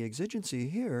in the exigency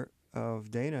here of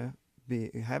Dana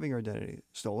having her identity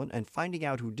stolen and finding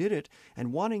out who did it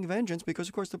and wanting vengeance, because,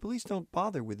 of course, the police don't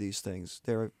bother with these things.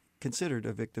 They're considered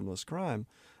a victimless crime.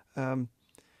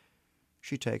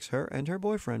 She takes her and her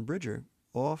boyfriend, Bridger,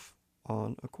 off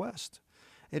on a quest.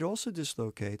 It also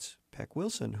dislocates Peck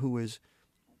Wilson, who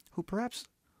perhaps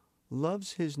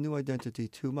loves his new identity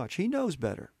too much. He knows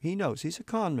better. He knows. He's a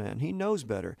con man. He knows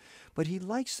better. But he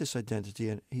likes this identity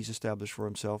and he's established for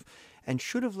himself and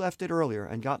should have left it earlier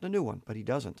and gotten a new one, but he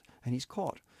doesn't. And he's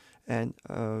caught. And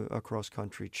a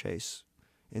cross-country chase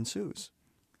ensues.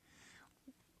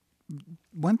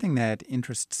 One thing that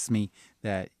interests me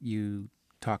that you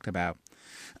talked about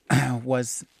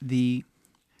was the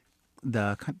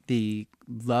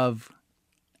love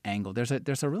angle.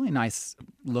 There's a really nice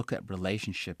look at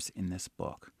relationships in this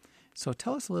book. So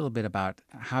tell us a little bit about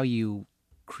how you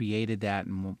created that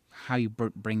and how you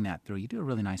bring that through. You do a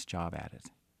really nice job at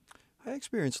it. I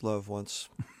experienced love once,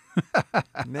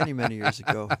 many, many years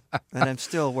ago, and I'm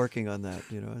still working on that.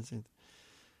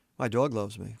 My dog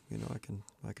loves me. I can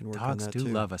work on that too. Dogs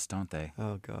do love us, don't they?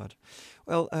 Oh God.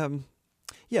 Well,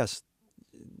 yes,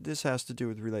 this has to do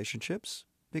with relationships,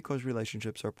 because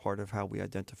relationships are part of how we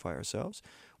identify ourselves.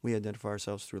 We identify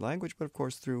ourselves through language, but of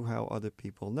course through how other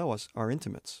people know us, our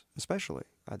intimates especially.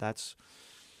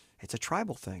 It's a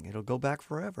tribal thing. It'll go back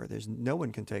forever. No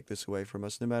one can take this away from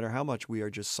us, no matter how much we are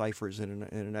just ciphers in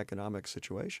an economic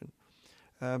situation.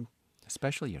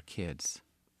 especially your kids.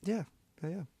 Yeah,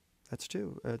 yeah. That's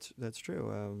true. That's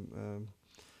true.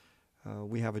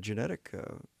 We have a genetic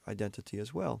identity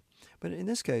as well. But in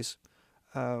this case,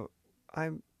 I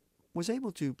was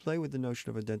able to play with the notion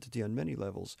of identity on many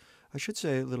levels. I should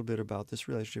say a little bit about this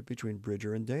relationship between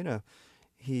Bridger and Dana.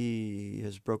 He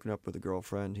has broken up with a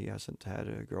girlfriend. He hasn't had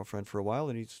a girlfriend for a while,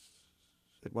 and he's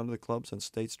at one of the clubs on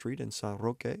State Street in San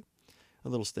Roque, a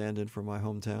little stand-in for my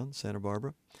hometown, Santa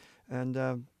Barbara.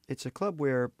 And it's a club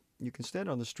where you can stand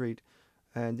on the street,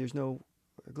 and there's no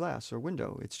glass or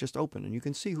window. It's just open, and you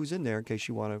can see who's in there in case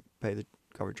you want to pay the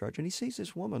cover charge. And he sees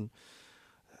this woman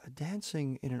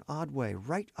dancing in an odd way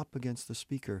right up against the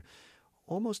speaker,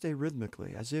 almost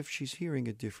arrhythmically, as if she's hearing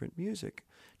a different music.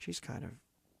 She's kind of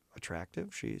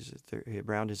attractive. He's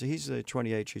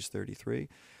 28, she's 33.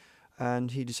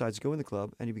 And he decides to go in the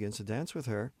club, and he begins to dance with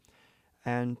her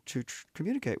and to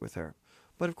communicate with her.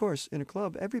 But of course, in a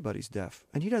club, everybody's deaf,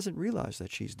 and he doesn't realize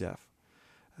that she's deaf.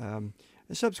 And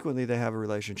subsequently, they have a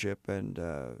relationship, and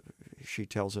she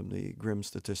tells him the grim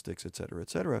statistics, et cetera, et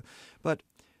cetera. But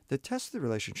the test of the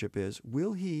relationship is,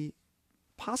 will he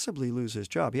possibly lose his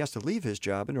job? He has to leave his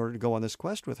job in order to go on this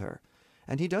quest with her,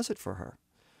 and he does it for her.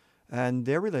 And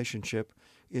their relationship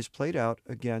is played out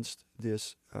against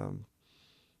this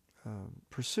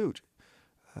pursuit.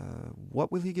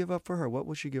 What will he give up for her? What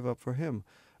will she give up for him?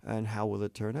 And how will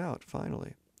it turn out,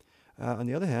 finally? On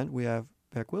the other hand, we have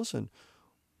Peck Wilson,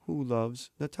 who loves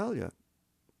Natalia,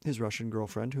 his Russian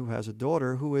girlfriend, who has a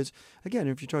daughter who is, again,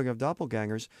 if you're talking of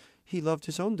doppelgangers, he loved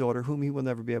his own daughter, whom he will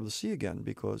never be able to see again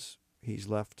because he's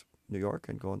left New York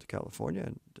and gone to California,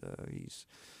 and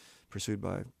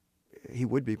he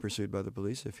would be pursued by the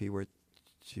police if he were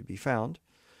to be found.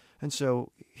 And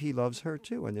so he loves her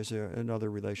too, and there's another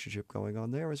relationship going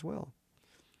on there as well.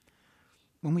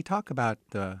 When we talk about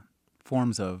the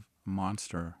forms of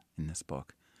monster in this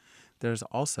book, there's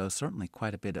also certainly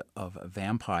quite a bit of a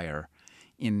vampire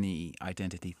in The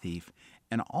Identity Thief,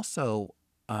 and also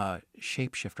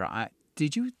shapeshifter.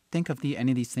 Did you think of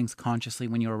any of these things consciously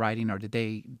when you were writing, or did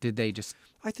they just?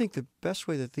 I think the best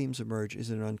way that themes emerge is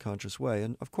in an unconscious way,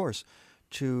 and of course,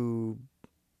 to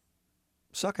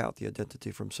suck out the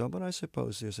identity from someone, I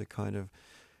suppose there's a kind of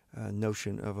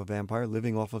notion of a vampire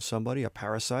living off of somebody, a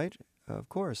parasite, of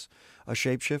course, a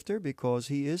shapeshifter because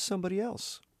he is somebody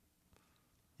else.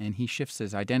 And he shifts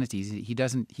his identities.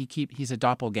 He's a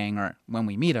doppelganger. When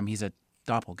we meet him, he's a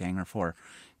doppelganger for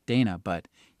Dana, but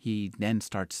he then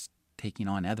starts taking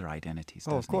on other identities.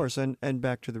 Oh, of course. And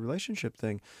back to the relationship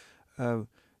thing.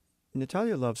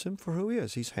 Natalia loves him for who he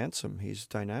is. He's handsome. He's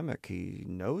dynamic. He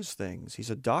knows things. He's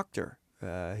a doctor.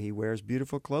 He wears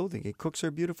beautiful clothing. He cooks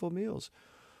her beautiful meals.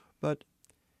 But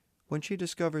when she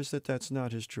discovers that that's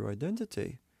not his true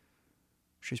identity,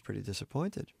 she's pretty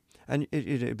disappointed. And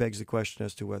it begs the question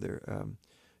as to whether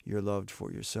you're loved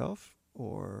for yourself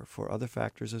or for other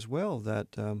factors as well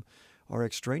that are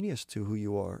extraneous to who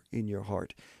you are in your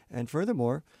heart. And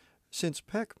furthermore, since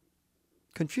Peck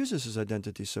confuses his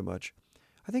identity so much,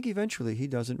 I think eventually he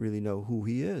doesn't really know who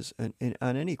he is on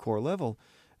any core level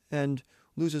and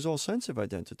loses all sense of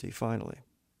identity finally.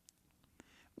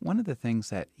 One of the things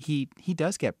that he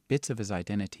does get bits of his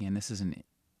identity, and this is an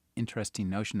interesting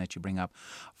notion that you bring up,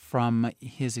 from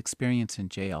his experience in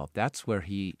jail. That's where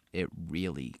it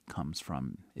really comes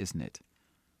from, isn't it?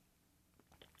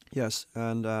 Yes,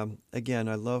 and again,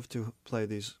 I love to play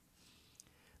these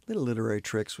little literary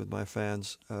tricks with my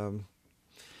fans.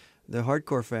 The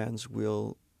hardcore fans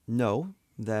will know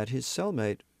that his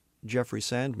cellmate, Jeffrey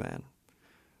Sandman,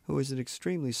 who is an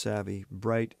extremely savvy,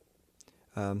 bright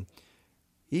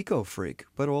eco-freak,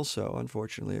 but also,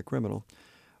 unfortunately, a criminal,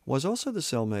 was also the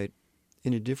cellmate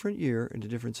in a different year, in a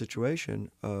different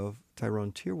situation, of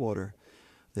Tyrone Tearwater,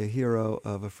 the hero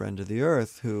of A Friend of the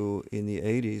Earth, who in the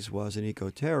 80s was an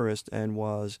eco-terrorist and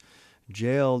was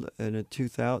jailed in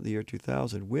the year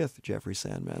 2000 with Jeffrey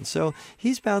Sandman. So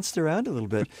he's bounced around a little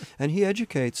bit, and he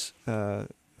educates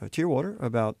Tearwater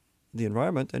about the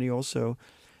environment, and he also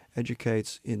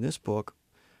educates, in this book,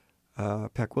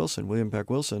 William Peck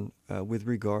Wilson, with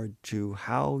regard to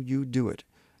how you do it,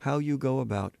 how you go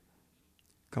about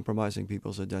compromising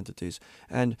people's identities.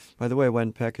 And, by the way,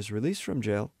 when Peck is released from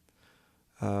jail,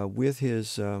 with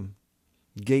his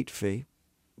gate fee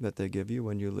that they give you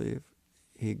when you leave,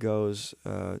 he goes,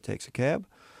 takes a cab,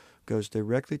 goes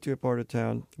directly to a part of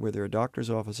town where there are doctors'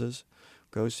 offices,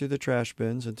 goes through the trash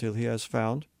bins until he has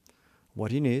found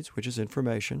what he needs, which is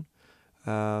information,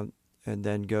 and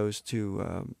then goes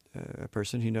to a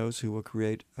person he knows who will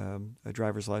create a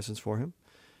driver's license for him.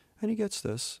 And he gets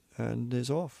this and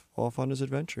is off on his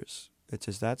adventures. It's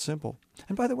just that simple.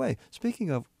 And by the way, speaking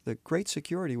of the great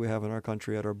security we have in our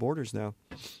country at our borders now,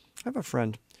 I have a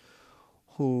friend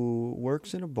who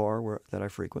works in a bar that I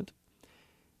frequent.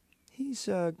 He's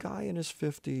a guy in his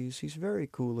 50s. He's a very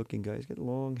cool-looking guy. He's got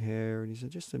long hair, and he's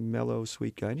just a mellow,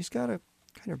 sweet guy. And he's got a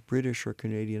kind of British or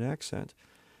Canadian accent.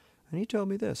 And he told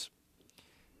me this.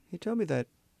 He told me that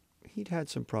he'd had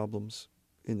some problems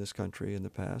in this country in the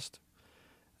past,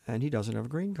 and he doesn't have a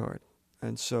green card.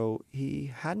 And so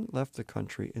he hadn't left the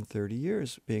country in 30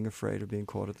 years, being afraid of being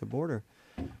caught at the border.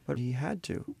 But he had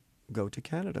to go to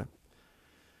Canada.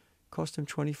 Cost him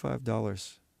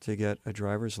 $25 to get a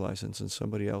driver's license in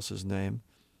somebody else's name.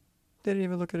 They didn't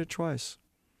even look at it twice.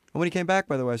 And when he came back,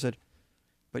 by the way, I said,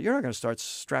 "But you're not going to start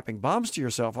strapping bombs to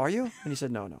yourself, are you?" And he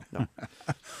said, no.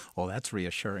 Well, that's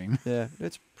reassuring. Yeah,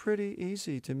 it's pretty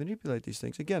easy to manipulate these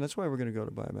things. Again, that's why we're going to go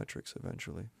to biometrics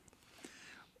eventually.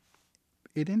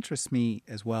 It interests me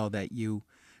as well that you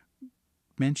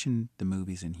mentioned the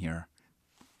movies in here.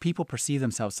 People perceive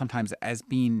themselves sometimes as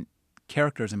being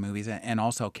characters in movies and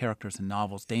also characters in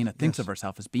novels. Dana thinks of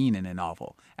herself as being in a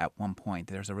novel at one point.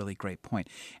 There's a really great point.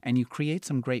 And you create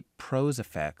some great prose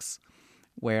effects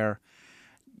where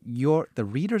the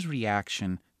reader's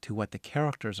reaction to what the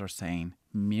characters are saying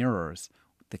mirrors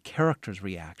the character's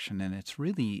reaction, and it's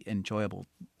really enjoyable.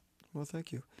 Well,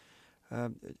 thank you.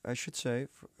 I should say,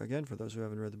 again, for those who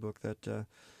haven't read the book, that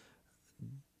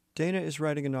Dana is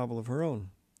writing a novel of her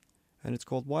own, and it's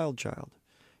called Wild Child.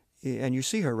 And you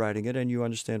see her writing it, and you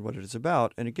understand what it is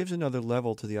about, and it gives another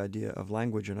level to the idea of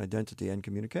language and identity and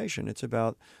communication. It's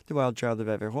about the wild child of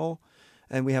Aveyron,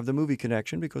 and we have the movie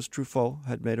connection because Truffaut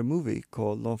had made a movie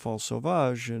called L'Enfant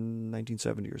Sauvage in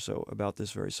 1970 or so about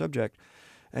this very subject.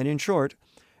 And in short,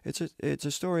 it's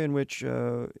a story in which,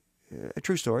 a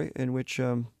true story, in which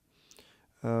a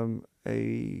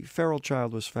feral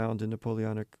child was found in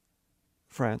Napoleonic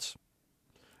France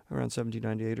around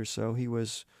 1798 or so. He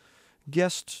was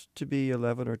guessed to be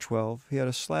 11 or 12. He had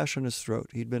a slash on his throat.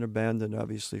 He'd been abandoned,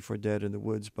 obviously, for dead in the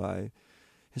woods by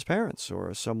his parents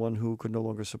or someone who could no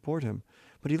longer support him.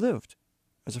 But he lived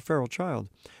as a feral child.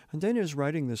 And Dana is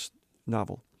writing this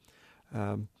novel.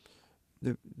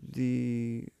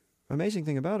 The amazing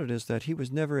thing about it is that he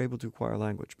was never able to acquire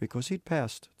language because he'd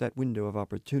passed that window of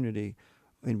opportunity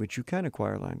in which you can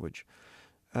acquire language.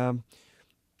 In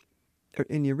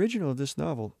the original of this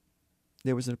novel,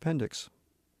 there was an appendix.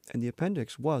 And the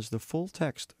appendix was the full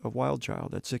text of Wild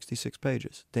Child at 66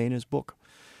 pages, Dana's book.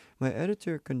 My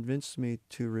editor convinced me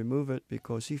to remove it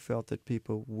because he felt that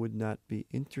people would not be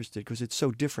interested because it's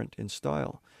so different in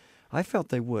style. I felt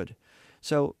they would.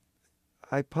 So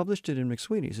I published it in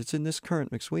McSweeney's. It's in this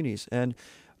current McSweeney's. And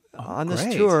on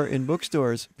this tour in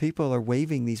bookstores, people are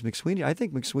waving these McSweeney. I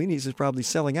think McSweeney's is probably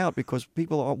selling out because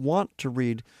people want to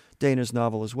read Dana's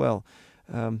novel as well.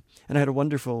 And I had a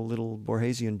wonderful little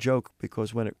Borgesian joke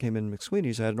because when it came in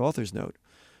McSweeney's, I had an author's note.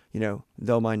 You know,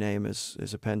 though my name is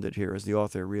appended here as the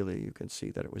author, really you can see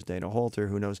that it was Dana Halter,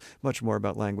 who knows much more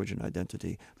about language and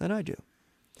identity than I do.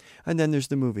 And then there's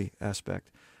the movie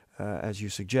aspect. As you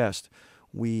suggest,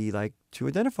 we like to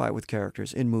identify with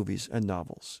characters in movies and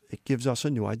novels. It gives us a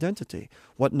new identity.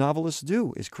 What novelists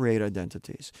do is create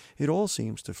identities. It all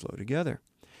seems to flow together.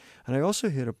 And I also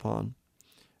hit upon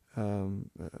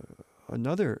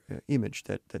another image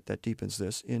that deepens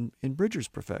this in Bridger's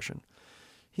profession.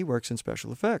 He works in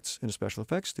special effects, in a special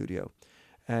effects studio,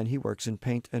 and he works in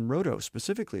paint and roto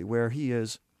specifically, where he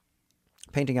is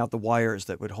painting out the wires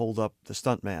that would hold up the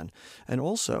stuntman, and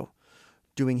also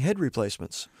doing head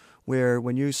replacements, where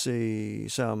when you see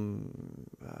some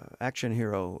action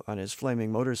hero on his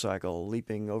flaming motorcycle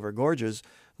leaping over gorges,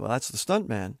 well, that's the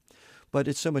stuntman. But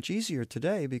it's so much easier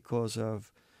today because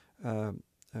of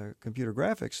computer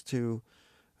graphics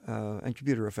and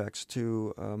computer effects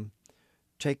to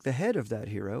take the head of that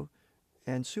hero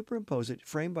and superimpose it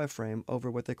frame by frame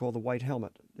over what they call the white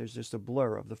helmet. There's just a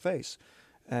blur of the face,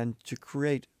 and to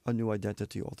create a new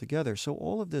identity altogether. So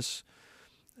all of this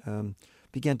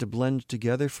began to blend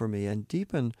together for me and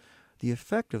deepen the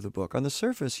effect of the book. On the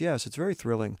surface, yes, it's very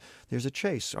thrilling. There's a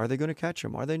chase. Are they going to catch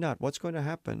him? Are they not? What's going to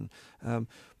happen?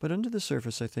 But under the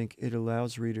surface, I think it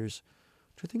allows readers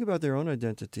to think about their own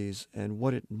identities and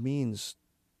what it means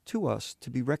to us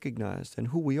to be recognized and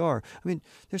who we are. I mean,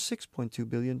 there's 6.2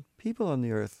 billion people on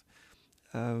the earth.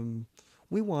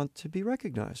 We want to be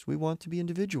recognized. We want to be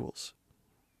individuals.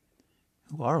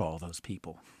 Who are all those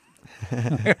people?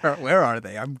 Where are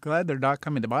they? I'm glad they're not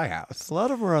coming to my house. A lot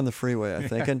of them are on the freeway, I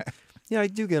think. And I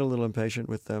do get a little impatient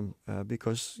with them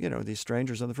because, these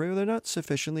strangers on the freeway, they're not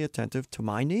sufficiently attentive to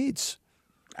my needs.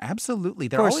 Absolutely.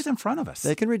 They're always in front of us.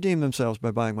 They can redeem themselves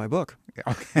by buying my book.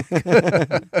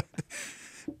 Okay.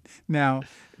 Now,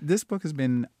 this book has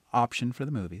been optioned for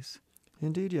the movies.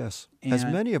 Indeed, yes. As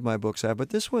And- many of my books have, but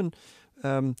this one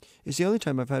is the only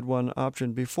time I've had one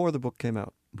option before the book came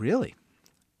out. Really?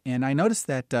 And I noticed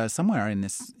that somewhere in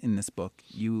this book,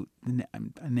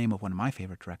 a name of one of my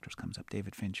favorite directors comes up,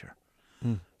 David Fincher.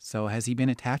 So has he been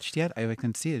attached yet? I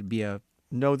can see it'd be a...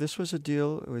 No, this was a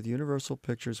deal with Universal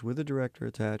Pictures with the director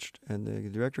attached, and the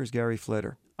director is Gary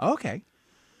Fleder. Okay.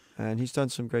 And he's done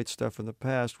some great stuff in the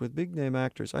past with big-name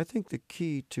actors. I think the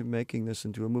key to making this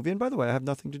into a movie, and by the way, I have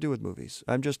nothing to do with movies.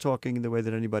 I'm just talking the way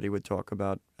that anybody would talk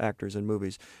about actors and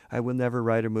movies. I will never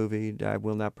write a movie. I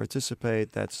will not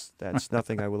participate. That's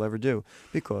nothing I will ever do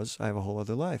because I have a whole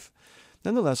other life.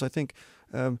 Nonetheless, I think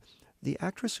the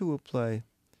actress who will play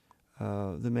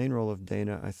the main role of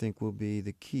Dana, I think, will be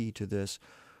the key to this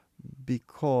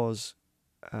because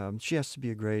she has to be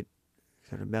a great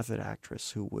sort of method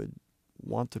actress who would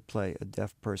want to play a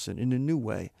deaf person in a new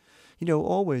way. You know,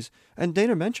 always, and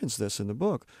Dana mentions this in the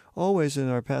book, always in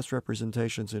our past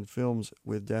representations in films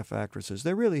with deaf actresses,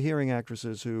 they're really hearing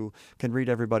actresses who can read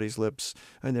everybody's lips,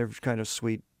 and they're kind of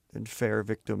sweet and fair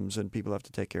victims, and people have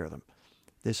to take care of them.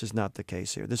 This is not the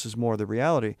case here. This is more the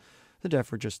reality. The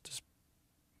deaf are just as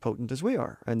potent as we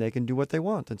are, and they can do what they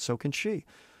want, and so can she.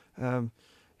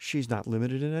 She's not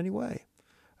limited in any way.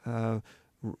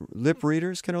 Lip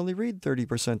readers can only read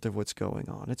 30% of what's going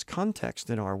on. It's context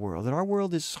in our world, and our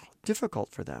world is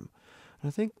difficult for them. And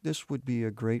I think this would be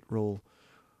a great role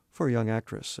for a young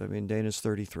actress. I mean, Dana's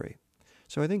 33.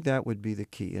 So I think that would be the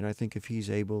key, and I think if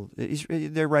he's able...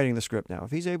 they're writing the script now.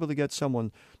 If he's able to get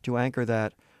someone to anchor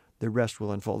that, the rest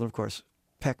will unfold. And of course,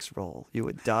 Peck's role. You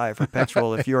would die for Peck's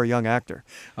role if you're a young actor.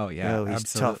 Oh, yeah, You know, he's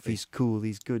absolutely. tough, he's cool,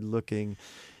 he's good-looking.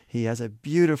 He has a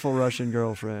beautiful Russian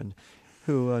girlfriend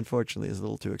who, unfortunately, is a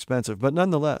little too expensive. But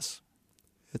nonetheless,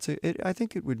 I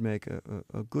think it would make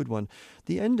a good one.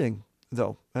 The ending,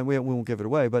 though, and we won't give it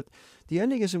away, but the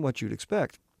ending isn't what you'd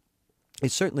expect.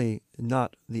 It's certainly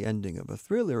not the ending of a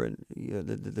thriller, and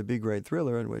the big grade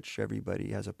thriller in which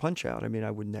everybody has a punch-out. I mean,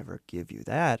 I would never give you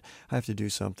that. I have to do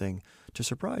something to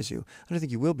surprise you, and I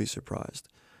think you will be surprised.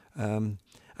 And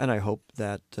I hope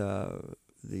that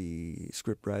the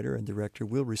scriptwriter and director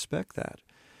will respect that,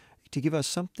 to give us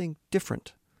something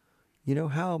different. You know,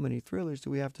 how many thrillers do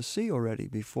we have to see already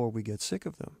before we get sick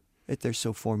of them? If they're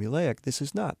so formulaic, this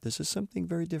is not. This is something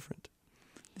very different.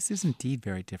 This is indeed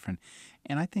very different.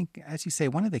 And I think, as you say,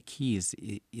 one of the keys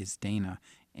is Dana.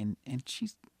 And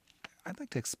she's... I'd like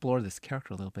to explore this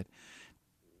character a little bit.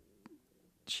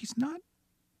 She's not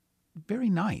very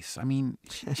nice. I mean,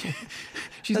 she's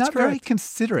That's not very correct.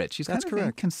 considerate. She's That's kind of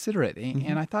correct. inconsiderate.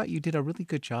 And I thought you did a really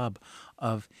good job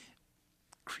of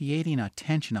creating a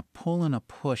tension, a pull and a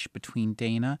push between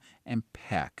Dana and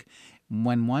Peck.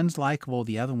 When one's likable,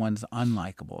 the other one's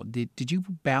unlikable. Did you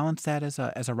balance that as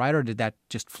a writer, or did that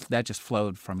just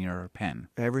flowed from your pen?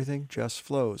 Everything just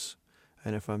flows.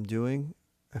 And if I'm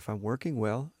working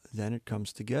well, then it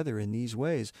comes together in these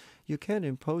ways. You can't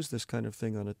impose this kind of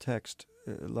thing on a text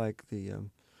like the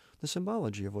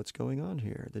symbology of what's going on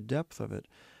here, the depth of it.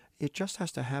 It just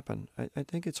has to happen. I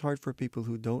think it's hard for people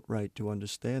who don't write to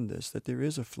understand this, that there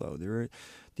is a flow. There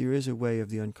is a way of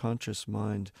the unconscious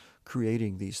mind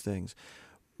creating these things.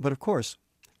 But of course,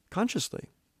 consciously,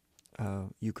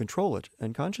 you control it.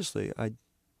 And consciously, I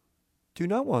do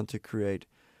not want to create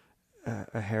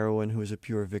a heroine who is a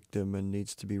pure victim and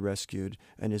needs to be rescued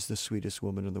and is the sweetest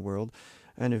woman in the world,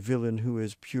 and a villain who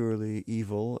is purely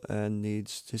evil and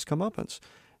needs his comeuppance.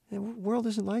 The world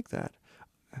isn't like that.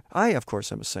 I, of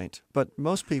course, am a saint, but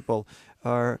most people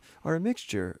are a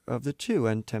mixture of the two.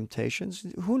 And temptations,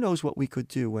 who knows what we could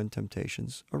do when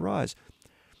temptations arise?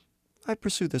 I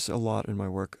pursue this a lot in my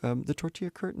work. The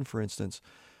Tortilla Curtain, for instance.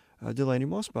 Delaney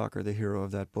Mossbacher, the hero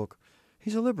of that book,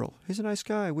 he's a liberal. He's a nice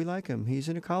guy. We like him. He's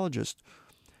an ecologist.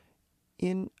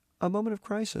 In a moment of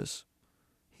crisis,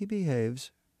 he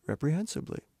behaves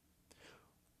reprehensibly.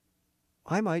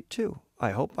 I might too.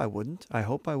 I hope I wouldn't. I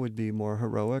hope I would be more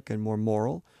heroic and more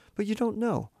moral, but you don't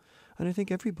know. And I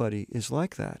think everybody is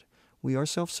like that. We are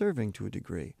self-serving to a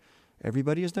degree.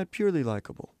 Everybody is not purely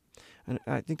likable. And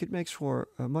I think it makes for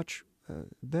a much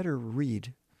better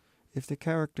read if the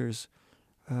characters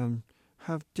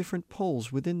have different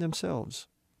poles within themselves.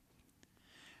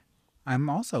 I'm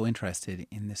also interested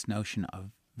in this notion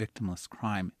of victimless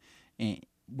crime.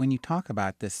 When you talk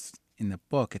about this in the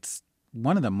book, it's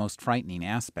one of the most frightening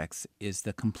aspects is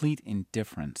the complete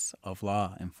indifference of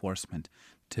law enforcement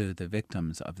to the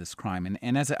victims of this crime.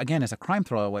 And as a crime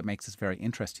thriller, what makes this very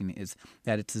interesting is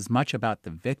that it's as much about the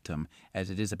victim as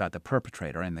it is about the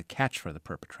perpetrator and the catch for the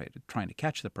perpetrator, trying to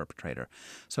catch the perpetrator.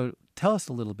 So tell us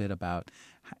a little bit about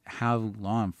how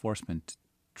law enforcement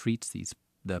treats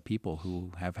the people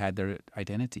who have had their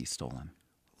identities stolen?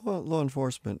 Well, law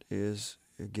enforcement is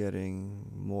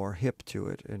getting more hip to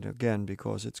it, and again,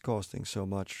 because it's costing so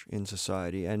much in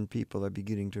society, and people are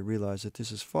beginning to realize that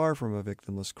this is far from a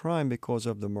victimless crime because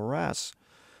of the morass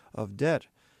of debt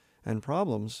and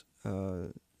problems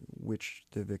which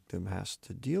the victim has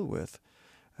to deal with.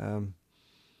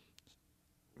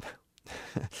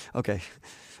 Okay,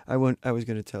 I was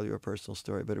going to tell you a personal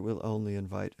story, but it will only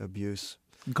invite abuse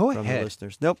Go from ahead. the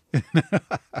listeners. Nope,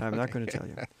 I'm not going to tell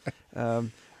you.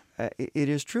 It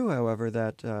is true, however,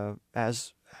 that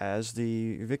as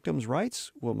the victim's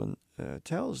rights woman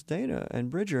tells Dana and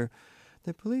Bridger,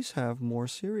 the police have more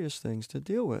serious things to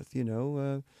deal with.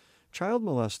 Child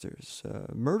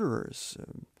molesters, murderers,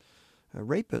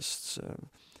 rapists,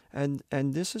 and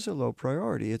this is a low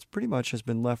priority. It pretty much has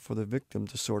been left for the victim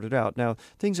to sort it out. Now,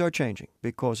 things are changing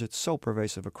because it's so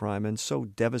pervasive a crime and so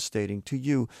devastating to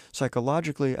you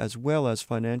psychologically as well as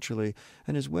financially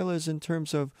and as well as in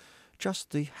terms of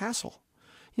just the hassle.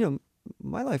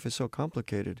 My life is so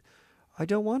complicated. I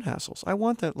don't want hassles. I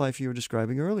want that life you were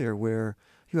describing earlier where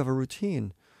you have a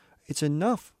routine. It's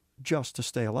enough just to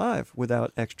stay alive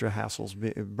without extra hassles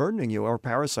burdening you or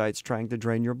parasites trying to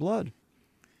drain your blood.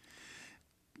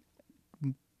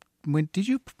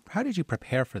 How did you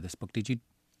prepare for this book? Did you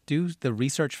do the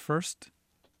research first?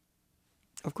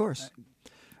 Of course.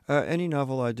 Any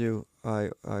novel I do,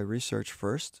 I research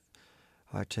first.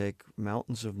 I take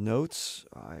mountains of notes.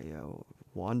 I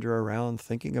wander around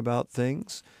thinking about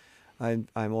things. I'm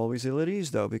always ill at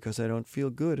ease, though, because I don't feel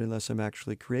good unless I'm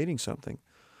actually creating something.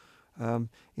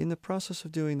 In the process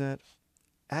of doing that,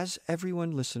 as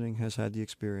everyone listening has had the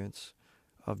experience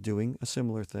of doing a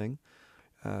similar thing,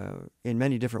 in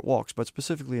many different walks, but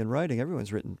specifically in writing,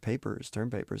 everyone's written papers,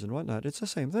 term papers, and whatnot. It's the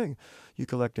same thing. You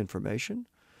collect information,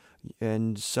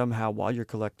 and somehow while you're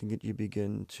collecting it, you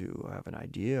begin to have an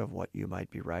idea of what you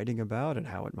might be writing about and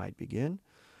how it might begin.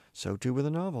 So too with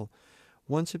a novel.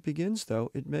 Once it begins, though,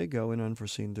 it may go in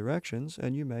unforeseen directions,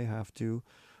 and you may have to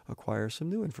acquire some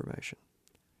new information.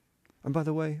 And by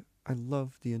the way, I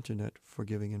love the internet for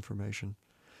giving information.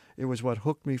 It was what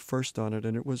hooked me first on it,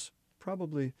 and it was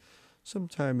probably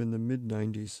sometime in the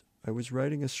mid-'90s. I was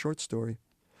writing a short story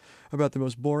about the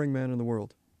most boring man in the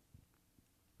world.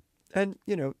 And,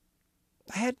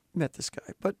 I had met this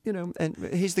guy, but, and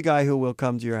he's the guy who will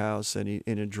come to your house and he,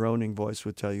 in a droning voice,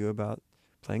 would tell you about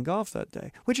playing golf that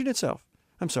day, which in itself,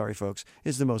 I'm sorry, folks,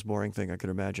 is the most boring thing I could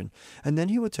imagine. And then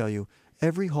he would tell you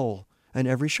every hole and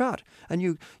every shot. And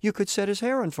you could set his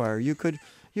hair on fire. You could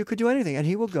do anything. And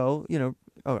he will go,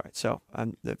 all right, so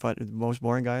I'm the most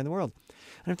boring guy in the world.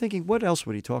 And I'm thinking, what else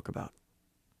would he talk about?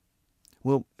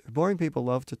 Well, boring people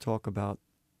love to talk about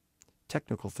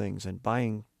technical things and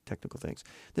buying technical things.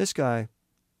 This guy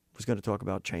was going to talk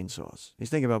about chainsaws. He's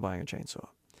thinking about buying a chainsaw.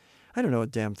 I don't know a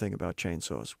damn thing about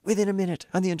chainsaws. Within a minute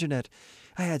on the internet,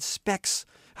 I had specs.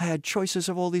 I had choices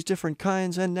of all these different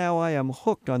kinds, and now I am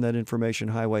hooked on that information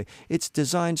highway. It's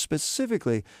designed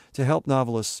specifically to help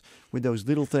novelists with those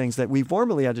little things that we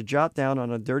formerly had to jot down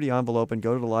on a dirty envelope and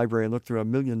go to the library and look through a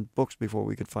million books before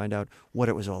we could find out what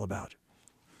it was all about.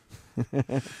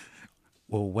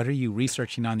 Well, what are you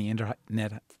researching on the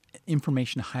internet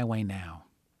information highway now?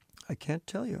 I can't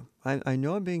tell you. I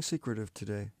know I'm being secretive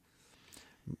today.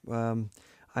 I'm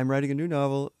writing a new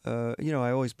novel.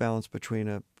 I always balance between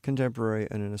a contemporary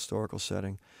and an historical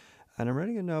setting. And I'm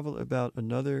writing a novel about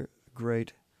another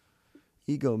great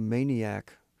egomaniac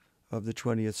of the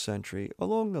 20th century,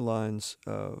 along the lines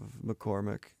of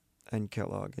McCormick and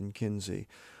Kellogg and Kinsey,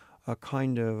 a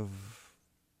kind of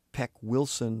Peck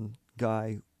Wilson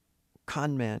guy,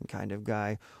 con man kind of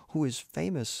guy, who is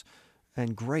famous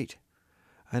and great.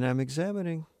 And I'm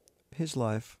examining his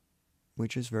life,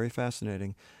 which is very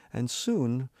fascinating. And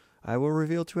soon I will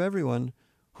reveal to everyone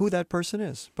who that person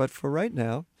is. But for right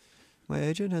now, my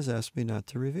agent has asked me not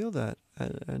to reveal that.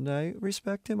 And I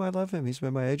respect him. I love him. He's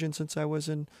been my agent since I was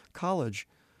in college.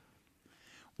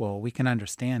 Well, we can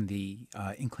understand the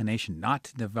inclination not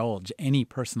to divulge any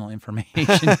personal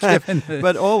information given the...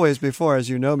 But always before, as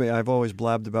you know me, I've always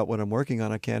blabbed about what I'm working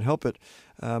on. I can't help it.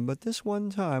 But this one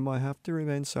time, I have to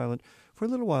remain silent for a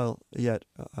little while yet.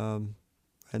 And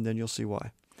then you'll see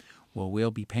why. Well,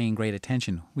 we'll be paying great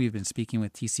attention. We've been speaking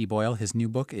with T.C. Boyle. His new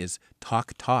book is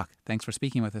Talk Talk. Thanks for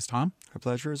speaking with us, Tom. A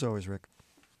pleasure as always, Rick.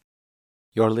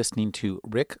 You're listening to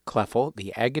Rick Kleffel,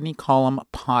 the Agony Column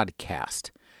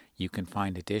podcast. You can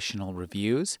find additional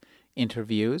reviews,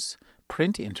 interviews,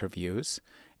 print interviews,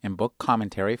 and book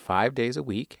commentary 5 days a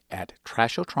week at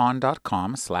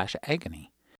trashotron.com/agony.